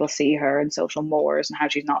other people see her and social mores and how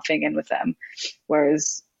she's not fitting in with them.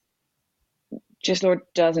 Whereas Jizzlord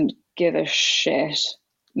doesn't give a shit,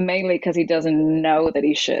 mainly because he doesn't know that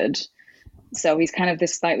he should. So he's kind of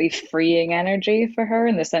this slightly freeing energy for her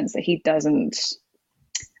in the sense that he doesn't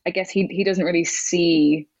really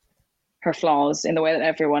see her flaws in the way that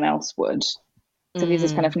everyone else would. So he's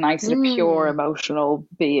this kind of nice, sort of pure emotional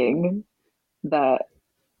being that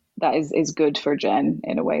is good for Jen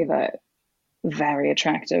in a way that very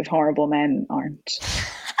attractive, horrible men aren't.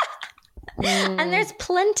 And there's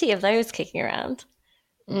plenty of those kicking around.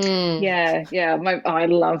 Yeah. I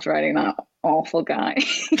loved writing that awful guy.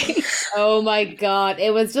 Oh my God.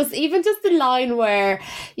 It was just the line where,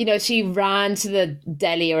 she ran to the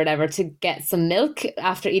deli or whatever to get some milk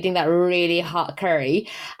after eating that really hot curry.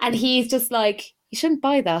 And he's just like, you shouldn't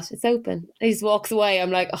buy that. It's open. And he just walks away.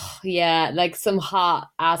 I'm like, oh yeah, like some hot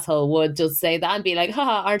asshole would just say that and be like,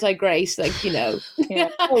 haha, aren't I great? Like, Yeah.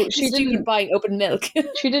 Oh, she didn't buy open milk.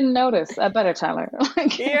 She didn't notice. I better tell her.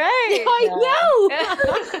 Like, you're right. I know.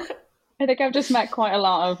 I think I've just met quite a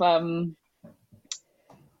lot of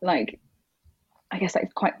like, I guess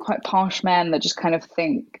like quite posh men that just kind of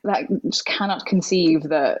think that just cannot conceive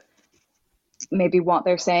that maybe what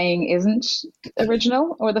they're saying isn't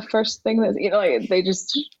original, or the first thing that, you know, like, they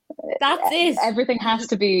just, that's it. Everything has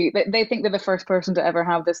to be, they think they're the first person to ever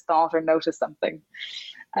have this thought or notice something.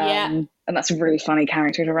 And that's a really funny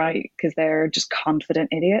character to write because they're just confident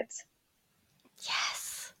idiots.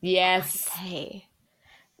 Yes. Hey.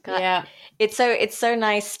 God. Yeah, it's so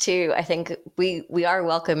nice too. I think we are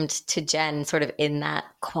welcomed to Jen sort of in that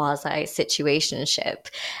quasi situationship,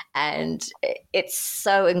 and it's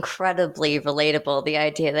so incredibly relatable. The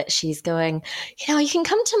idea that she's going, you know, you can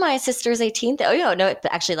come to my sister's 18th. Oh no,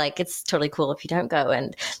 actually, like, it's totally cool if you don't go.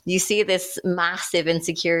 And you see this massive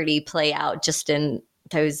insecurity play out just in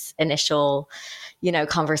those initial, you know,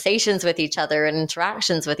 conversations with each other and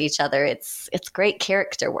interactions with each other. It's great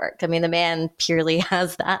character work. I mean, the man purely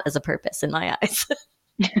has that as a purpose in my eyes.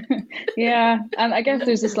 Yeah. And I guess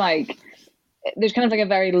there's this like, there's kind of like a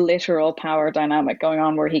very literal power dynamic going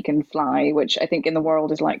on where he can fly, which I think in the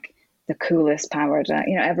world is like the coolest power.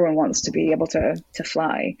 You know, everyone wants to be able to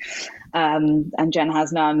fly. And Jen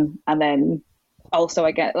has none. And then also,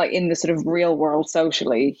 I get like in the sort of real world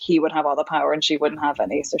socially, he would have all the power and she wouldn't have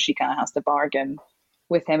any. So she kind of has to bargain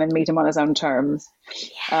with him and meet him on his own terms.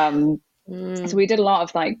 So we did a lot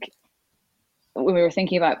of like, when we were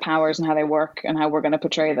thinking about powers and how they work and how we're going to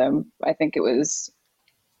portray them, I think it was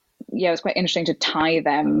quite interesting to tie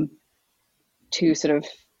them to sort of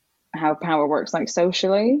how power works like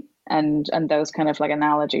socially and those kind of like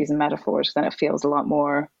analogies and metaphors. Then it feels a lot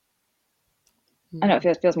more, I don't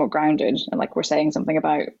know, it feels more grounded and like we're saying something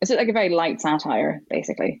about, it's like a very light satire,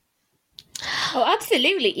 basically. Oh,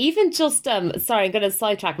 absolutely. Even just sorry, I'm going to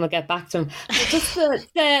sidetrack and we'll get back to him. But just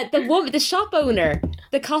the woman, the shop owner,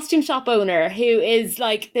 the costume shop owner, who is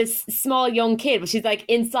like this small young kid, but she's like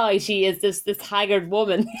inside she is this haggard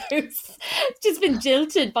woman who's just been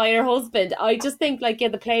jilted by her husband. I just think like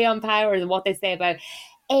the play on power and what they say about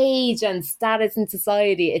age and status in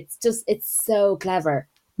society, it's so clever.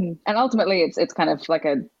 And ultimately it's kind of like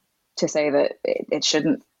to say that it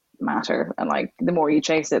shouldn't matter, and like the more you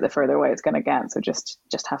chase it, the further away it's going to get. So just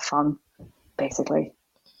have fun, basically.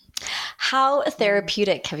 How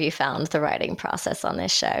therapeutic have you found the writing process on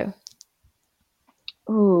this show?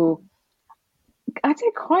 Ooh, I'd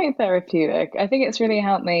say quite therapeutic. I think it's really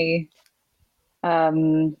helped me.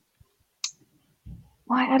 Well,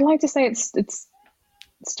 I'd like to say it's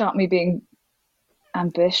stopped me being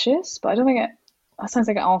ambitious, but I don't think that sounds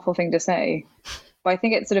like an awful thing to say. But I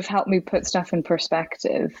think it sort of helped me put stuff in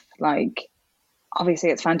perspective. Like,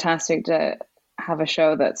 obviously it's fantastic to have a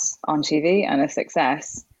show that's on TV and a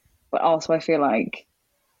success, but also I feel like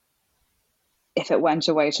if it went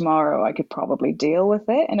away tomorrow, I could probably deal with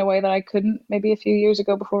it in a way that I couldn't maybe a few years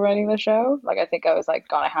ago before writing the show. Like, I think I was like,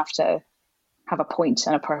 God, I have to have a point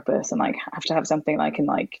and a purpose, and like have to have something I can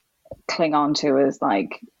like cling on to as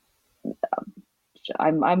like,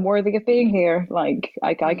 I'm worthy of being here. Like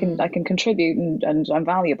I can contribute and I'm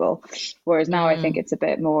valuable. Whereas now I think I'm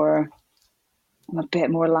a bit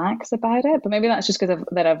more lax about it. But maybe that's just because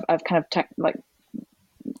I've kind of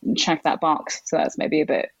checked that box. So that's maybe a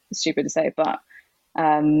bit stupid to say. But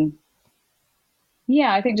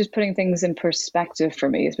yeah, I think just putting things in perspective for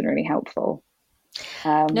me has been really helpful.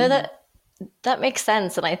 No, that makes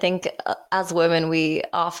sense. And I think as women, we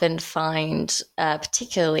often find,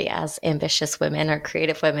 particularly as ambitious women or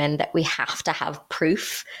creative women, that we have to have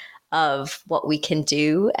proof of what we can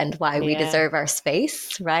do and why we deserve our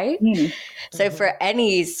space, right? So for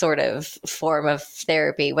any sort of form of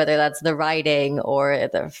therapy, whether that's the writing or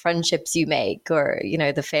the friendships you make or, you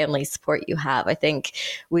know, the family support you have, I think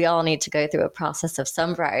we all need to go through a process of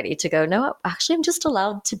some variety to go, no, actually, I'm just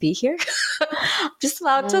allowed to be here. I'm just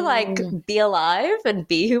allowed to like be alive and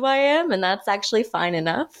be who I am. And that's actually fine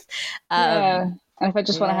enough. And if I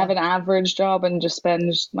just want to have an average job and just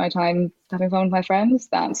spend my time having fun with my friends,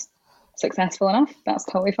 that's successful enough. That's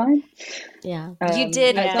totally fine. Yeah. You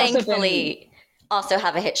did thankfully also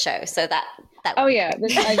have a hit show. So that oh yeah.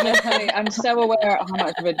 I'm so aware of how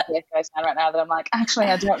much of a dick I sound right now that I'm like, actually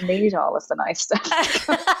I don't need all of the nice stuff.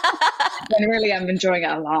 And really I'm enjoying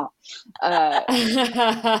it a lot.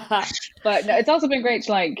 But no, it's also been great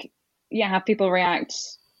to like, have people react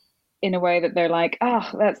in a way that they're like,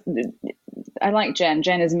 oh, I like Jen.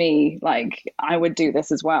 Jen is me. Like, I would do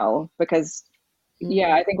this as well. Because,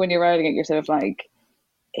 I think when you're writing it, you're sort of like,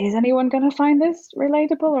 is anyone going to find this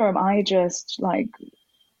relatable? Or am I just like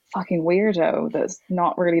fucking weirdo that's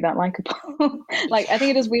not really that likable? Like, I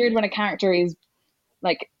think it is weird when a character is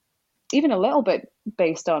like, even a little bit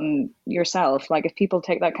based on yourself. Like, if people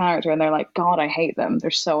take that character and they're like, God, I hate them.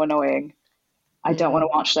 They're so annoying. I don't want to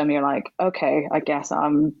watch them. You're like, okay, I guess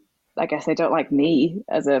they don't like me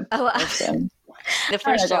as a person. The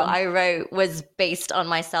first show I wrote was based on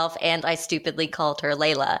myself, and I stupidly called her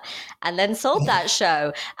Layla, and then sold that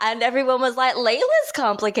show, and everyone was like, Layla's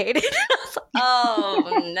complicated. I was like,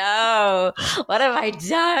 oh no, what have I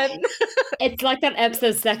done? It's like that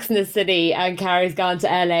episode of Sex and the City, and Carrie's gone to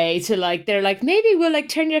LA to like, they're like, maybe we'll like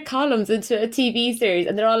turn your columns into a TV series,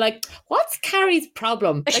 and they're all like, what's Carrie's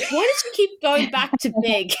problem? Like, why does she keep going back to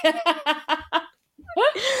big?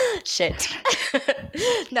 Shit.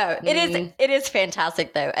 No, it is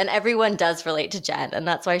fantastic though, and everyone does relate to Jen, and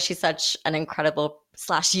that's why she's such an incredible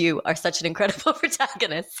 / you are such an incredible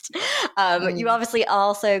protagonist. You obviously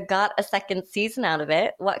also got a second season out of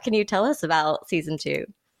it. What can you tell us about season 2?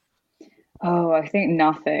 Oh, I think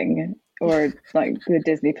nothing, or like the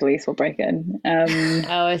Disney police will break in.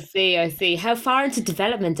 Oh, I see. How far into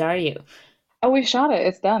development are you? Oh, we've shot it.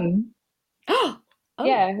 It's done. Oh.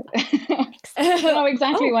 Yeah. I don't know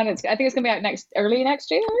exactly when it's. I think it's going to be out early next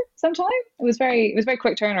year sometime. It was very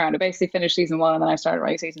quick turnaround. I basically finished season 1 and then I started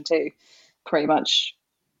writing season 2. Pretty much,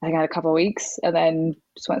 I think I had a couple of weeks and then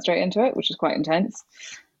just went straight into it, which is quite intense.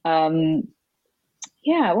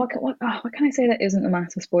 Yeah. What can I say that isn't a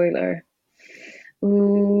massive spoiler?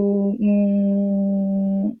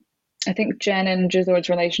 I think Jen and Jizzord's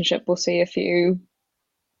relationship will see a few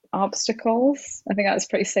obstacles. I think that's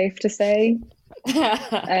pretty safe to say.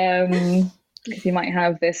 Because you might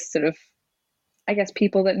have this sort of, I guess,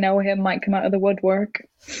 people that know him might come out of the woodwork.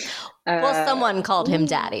 Well, someone called him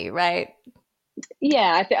daddy, right?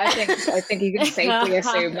 Yeah, I think you can safely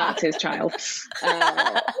assume that's his child.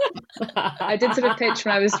 I did sort of pitch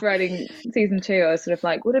when I was writing season 2. I was sort of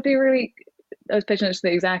like, would it be really? I was pitching it to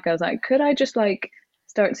the exec. I was like, could I just like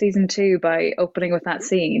start season 2 by opening with that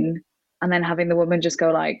scene, and then having the woman just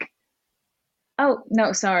go like, oh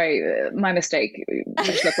no, sorry, my mistake. You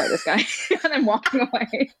just look like this guy, and then walking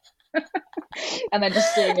away, and then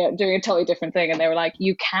just doing a totally different thing. And they were like,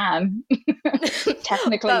 "You can,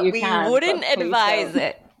 technically, but you we can. We wouldn't advise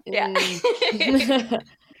it." Yeah.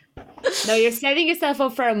 No, you're setting yourself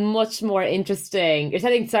up for a much more interesting. You're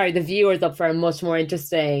setting, the viewers up for a much more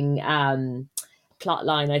interesting plot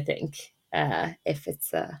line. I think if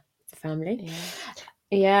it's a family,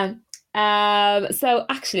 yeah. So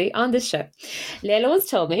actually on this show, Layla once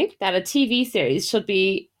told me that a TV series should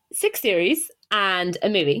be 6 series and a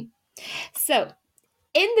movie. So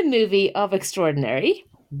in the movie of Extraordinary,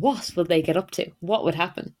 what will they get up to? What would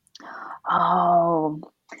happen? Oh,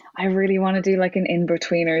 I really want to do like an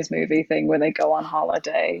in-betweeners movie thing where they go on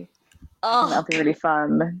holiday. Oh, that'll be really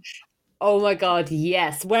fun. Oh my God,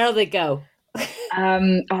 yes. Where'll they go?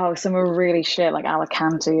 Somewhere really shit like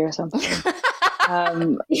Alicante or something.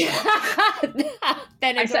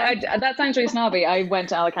 That sounds really snobby. I went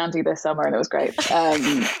to Alicante this summer and it was great. But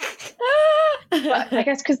I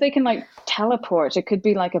guess because they can like teleport, it could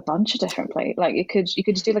be like a bunch of different places. Like you could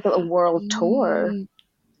just do like a world tour.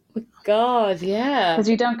 Oh God, yeah. Because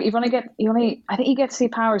I think you get to see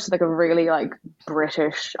powers with like a really like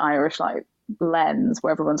British Irish like lens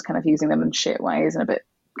where everyone's kind of using them in shit ways and a bit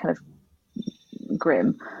kind of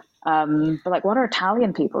grim. But like, what are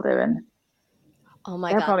Italian people doing? Oh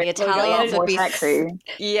my God, the Italians would be sexy.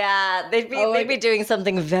 Yeah, they'd be doing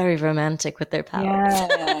something very romantic with their powers.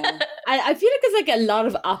 Yeah. I feel like there's like a lot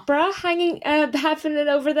of opera happening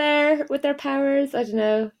over there with their powers. I don't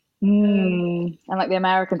know. And like the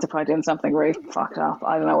Americans are probably doing something really fucked up.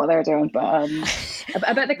 I don't know what they're doing, but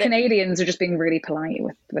I bet the Canadians are just being really polite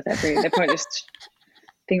with everything. They're probably just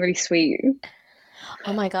being really sweet.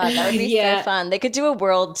 Oh my God, that would be so fun. They could do a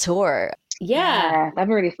world tour. Yeah, that'd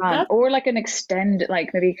be really fun. Or like an extended,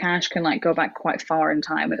 like maybe Cash can like go back quite far in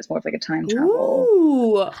time and it's more of like a time travel.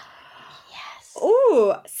 Ooh. Yes.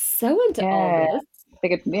 Ooh, so into all this. They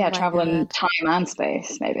could travel in time and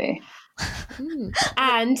space maybe.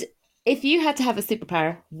 And if you had to have a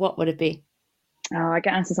superpower, what would it be? Oh, I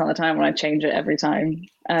get answers all the time when I change it every time.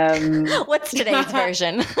 What's today's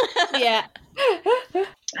version? Yeah.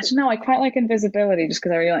 I don't know. I quite like invisibility just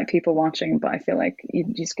because I really like people watching, but I feel like you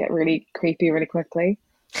just get really creepy really quickly.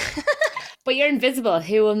 But you're invisible.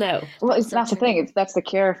 Who will know? Well, that's the thing. That's the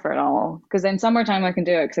cure for it all. Because in summertime I can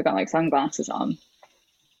do it because I've got like sunglasses on.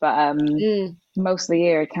 But most of the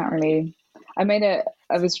year I can't really. It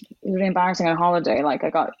was really embarrassing on holiday. Like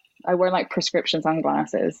I wear like prescription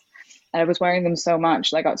sunglasses. And I was wearing them so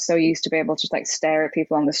much, I got so used to be able to just like stare at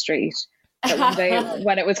people on the street. But one day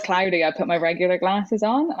when it was cloudy, I put my regular glasses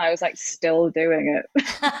on and I was like still doing it.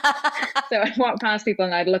 So I'd walk past people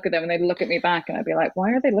and I'd look at them and they'd look at me back and I'd be like,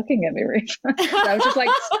 why are they looking at me? So I was just like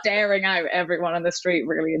staring out everyone on the street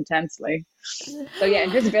really intensely. So yeah,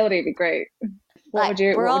 invisibility would be great. What would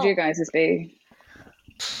you guys be?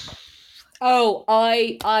 Oh,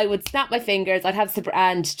 I would snap my fingers. I'd have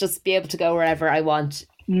and just be able to go wherever I want.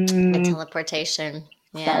 The teleportation.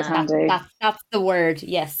 Yeah, that is handy. That's the word.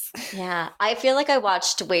 Yes. Yeah, I feel like I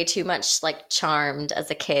watched way too much like Charmed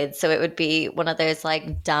as a kid, so it would be one of those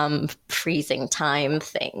like dumb freezing time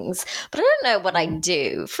things. But I don't know what I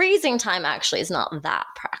do. Freezing time actually is not that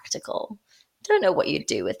practical. I don't know what you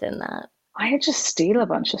do within that. I just steal a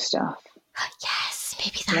bunch of stuff. Yes,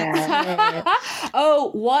 maybe that's it.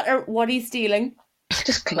 Oh, what are you stealing?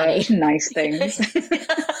 Just clothes, nice things.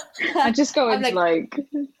 I just go into like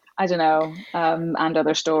I don't know, and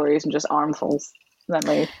other stories and just armfuls. Then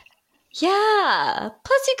leave. Yeah.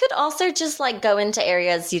 Plus, you could also just like go into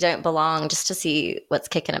areas you don't belong just to see what's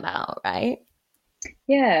kicking about, right?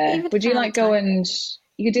 Yeah. Even Would you like go and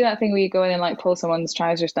you could do that thing where you go in and like pull someone's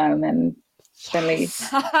trousers down and then leave?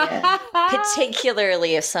 Yeah.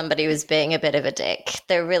 Particularly if somebody was being a bit of a dick.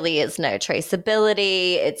 There really is no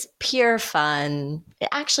traceability. It's pure fun.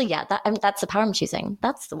 Actually, yeah, that's the power I'm choosing.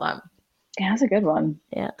 That's the one. Yeah, that's a good one.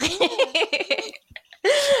 Yeah.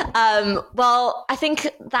 Well, I think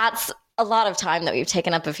that's a lot of time that we've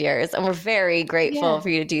taken up of yours, and we're very grateful for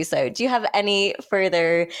you to do so. Do you have any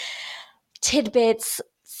further tidbits,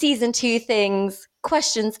 season 2 things,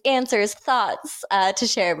 questions, answers, thoughts to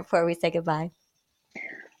share before we say goodbye?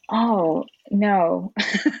 Oh, no.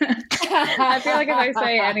 I feel like if I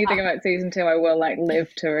say anything about season 2, I will like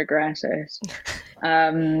live to regret it.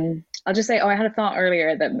 I'll just say, I had a thought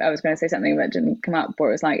earlier that I was going to say something that didn't come up, but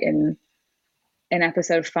it was like in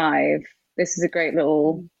episode 5, this is a great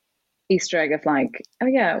little Easter egg of like, oh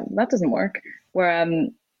yeah, that doesn't work. Where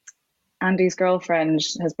Andy's girlfriend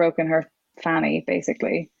has broken her fanny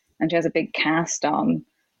basically, and she has a big cast on,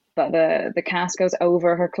 but the cast goes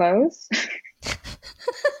over her clothes.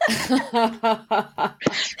 So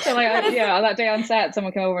like, on that day on set,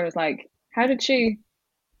 someone came over and was like, how did she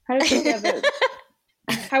get it?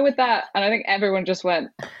 How would that? And I think everyone just went,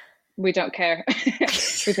 we don't care.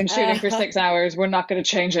 We've been shooting for 6 hours. We're not going to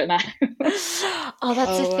change it now. Oh,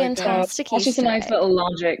 that's a fantastic That's just a nice little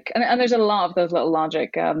logic. And there's a lot of those little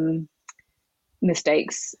logic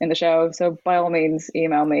mistakes in the show. So by all means,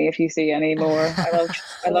 email me if you see any more.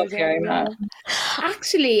 I love hearing that.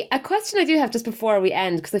 Actually, a question I do have just before we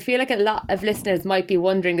end, because I feel like a lot of listeners might be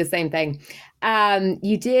wondering the same thing.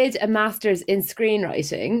 You did a master's in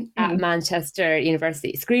screenwriting at Manchester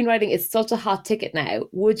University. Screenwriting is such a hot ticket now.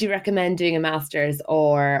 Would you recommend doing a master's,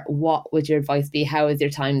 or what would your advice be? How was your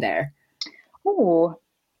time there? Oh,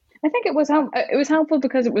 I think it was helpful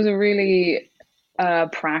because it was a really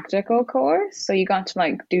practical course. So you got to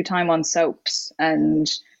like do time on soaps,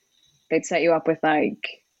 and they'd set you up with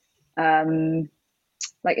like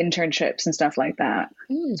internships and stuff like that.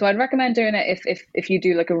 So I'd recommend doing it if you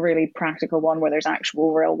do like a really practical one where there's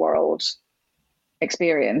actual real world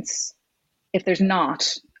experience. If there's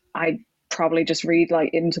not, I'd probably just read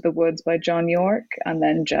like Into the Woods by John York and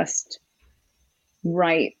then just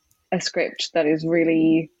write a script that is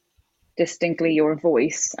really distinctly your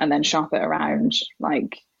voice and then shop it around.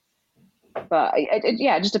 But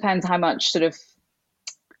it just depends how much sort of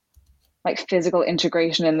like physical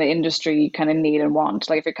integration in the industry you kind of need and want.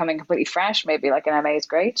 Like if you're coming completely fresh, maybe like an MA is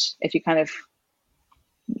great. If you kind of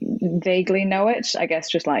vaguely know it, I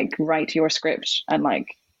guess just like write your script and like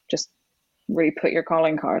just really put your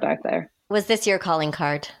calling card out there. Was this your calling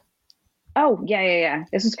card? Oh, yeah.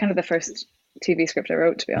 This was kind of the first TV script I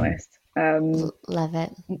wrote, to be honest. Love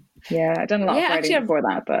it. Yeah, I've done a lot of writing before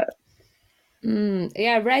that, but...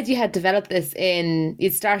 I read you had developed this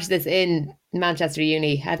you'd started this in Manchester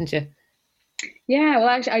Uni, hadn't you? Yeah, well,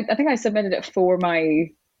 actually, I think I submitted it for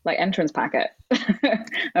my like entrance packet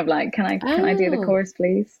of like, can I do the course,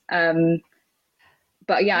 please?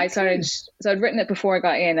 But yeah, I started. So I'd written it before I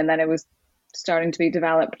got in, and then it was starting to be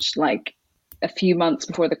developed like a few months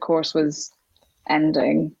before the course was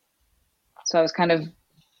ending. So I was kind of,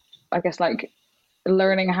 I guess, like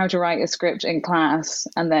learning how to write a script in class,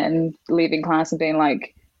 and then leaving class and being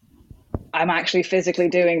like, I'm actually physically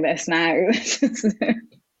doing this now.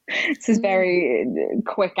 This is very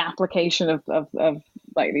quick application of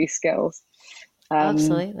like these skills.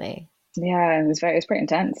 Absolutely. Yeah, it was pretty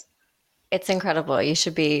intense. It's incredible. You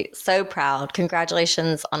should be so proud.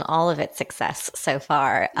 Congratulations on all of its success so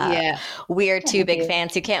far. We are two big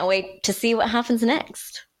fans who can't wait to see what happens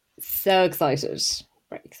next. So excited.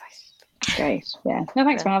 Very excited. Great. Yeah. No,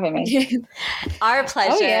 thanks for having me. Our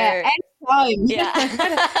pleasure. Oh, yeah. Anytime.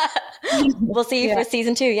 Yeah. We'll see you for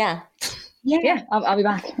season 2. Yeah. Yeah. I'll be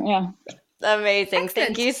back. Yeah. Amazing. Excellent.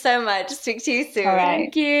 Thank you so much. Speak to you soon. All right.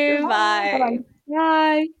 Thank you. Bye. Bye.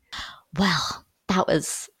 Bye. Well, that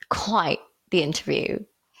was quite the interview?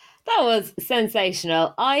 That was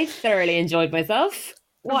sensational. I thoroughly enjoyed myself.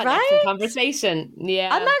 What an excellent conversation.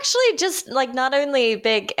 Yeah. I'm actually just like not only a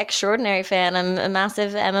big Extraordinary fan, I'm a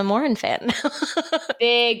massive Emma Moran fan.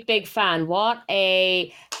 Big fan. What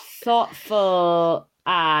a thoughtful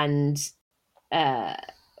and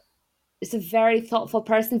it's a very thoughtful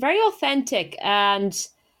person, very authentic and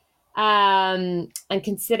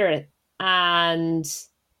considerate. And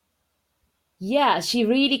yeah, she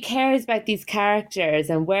really cares about these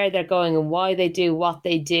characters and where they're going and why they do what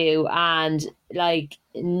they do. And like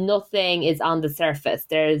nothing is on the surface.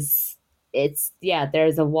 There's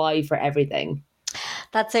a why for everything.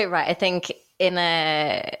 That's it, right? I think in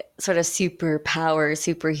a sort of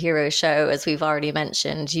superhero show, as we've already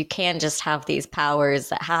mentioned, you can just have these powers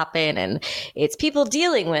that happen and it's people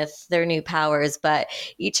dealing with their new powers. But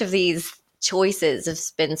each of these choices have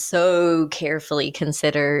been so carefully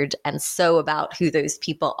considered and so about who those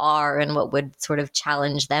people are and what would sort of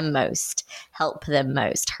challenge them most, help them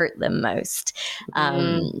most, hurt them most.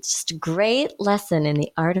 Just a great lesson in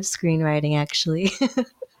the art of screenwriting, actually.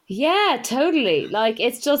 Yeah, totally. Like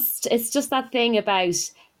it's just that thing about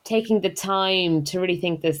taking the time to really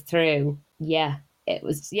think this through. Yeah, it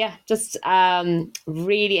was just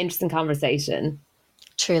really interesting conversation.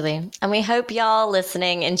 Truly. And we hope y'all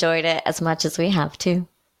listening enjoyed it as much as we have too.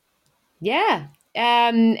 Yeah.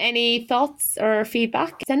 Any thoughts or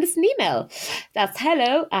feedback? Send us an email. That's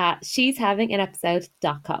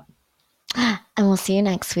hello@sheshavinganepisode.com. And we'll see you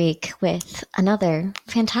next week with another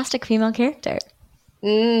fantastic female character.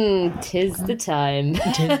 Tis the time.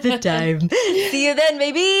 Tis the time. See you then,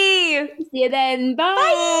 baby. See you then. Bye.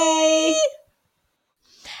 Bye.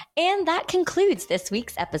 And that concludes this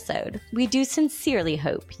week's episode. We do sincerely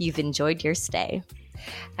hope you've enjoyed your stay.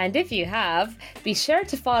 And if you have, be sure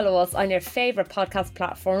to follow us on your favourite podcast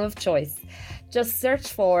platform of choice. Just search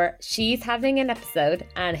for She's Having an Episode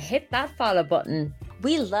and hit that follow button.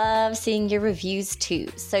 We love seeing your reviews too,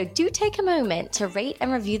 so do take a moment to rate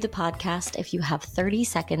and review the podcast if you have 30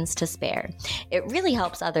 seconds to spare. It really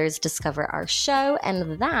helps others discover our show,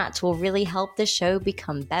 and that will really help the show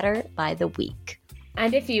become better by the week.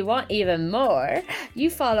 And if you want even more, you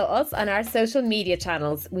follow us on our social media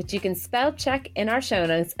channels, which you can spell check in our show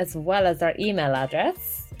notes as well as our email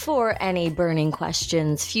address. For any burning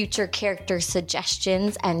questions, future character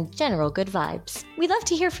suggestions, and general good vibes. We'd love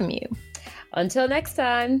to hear from you. Until next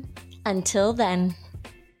time. Until then.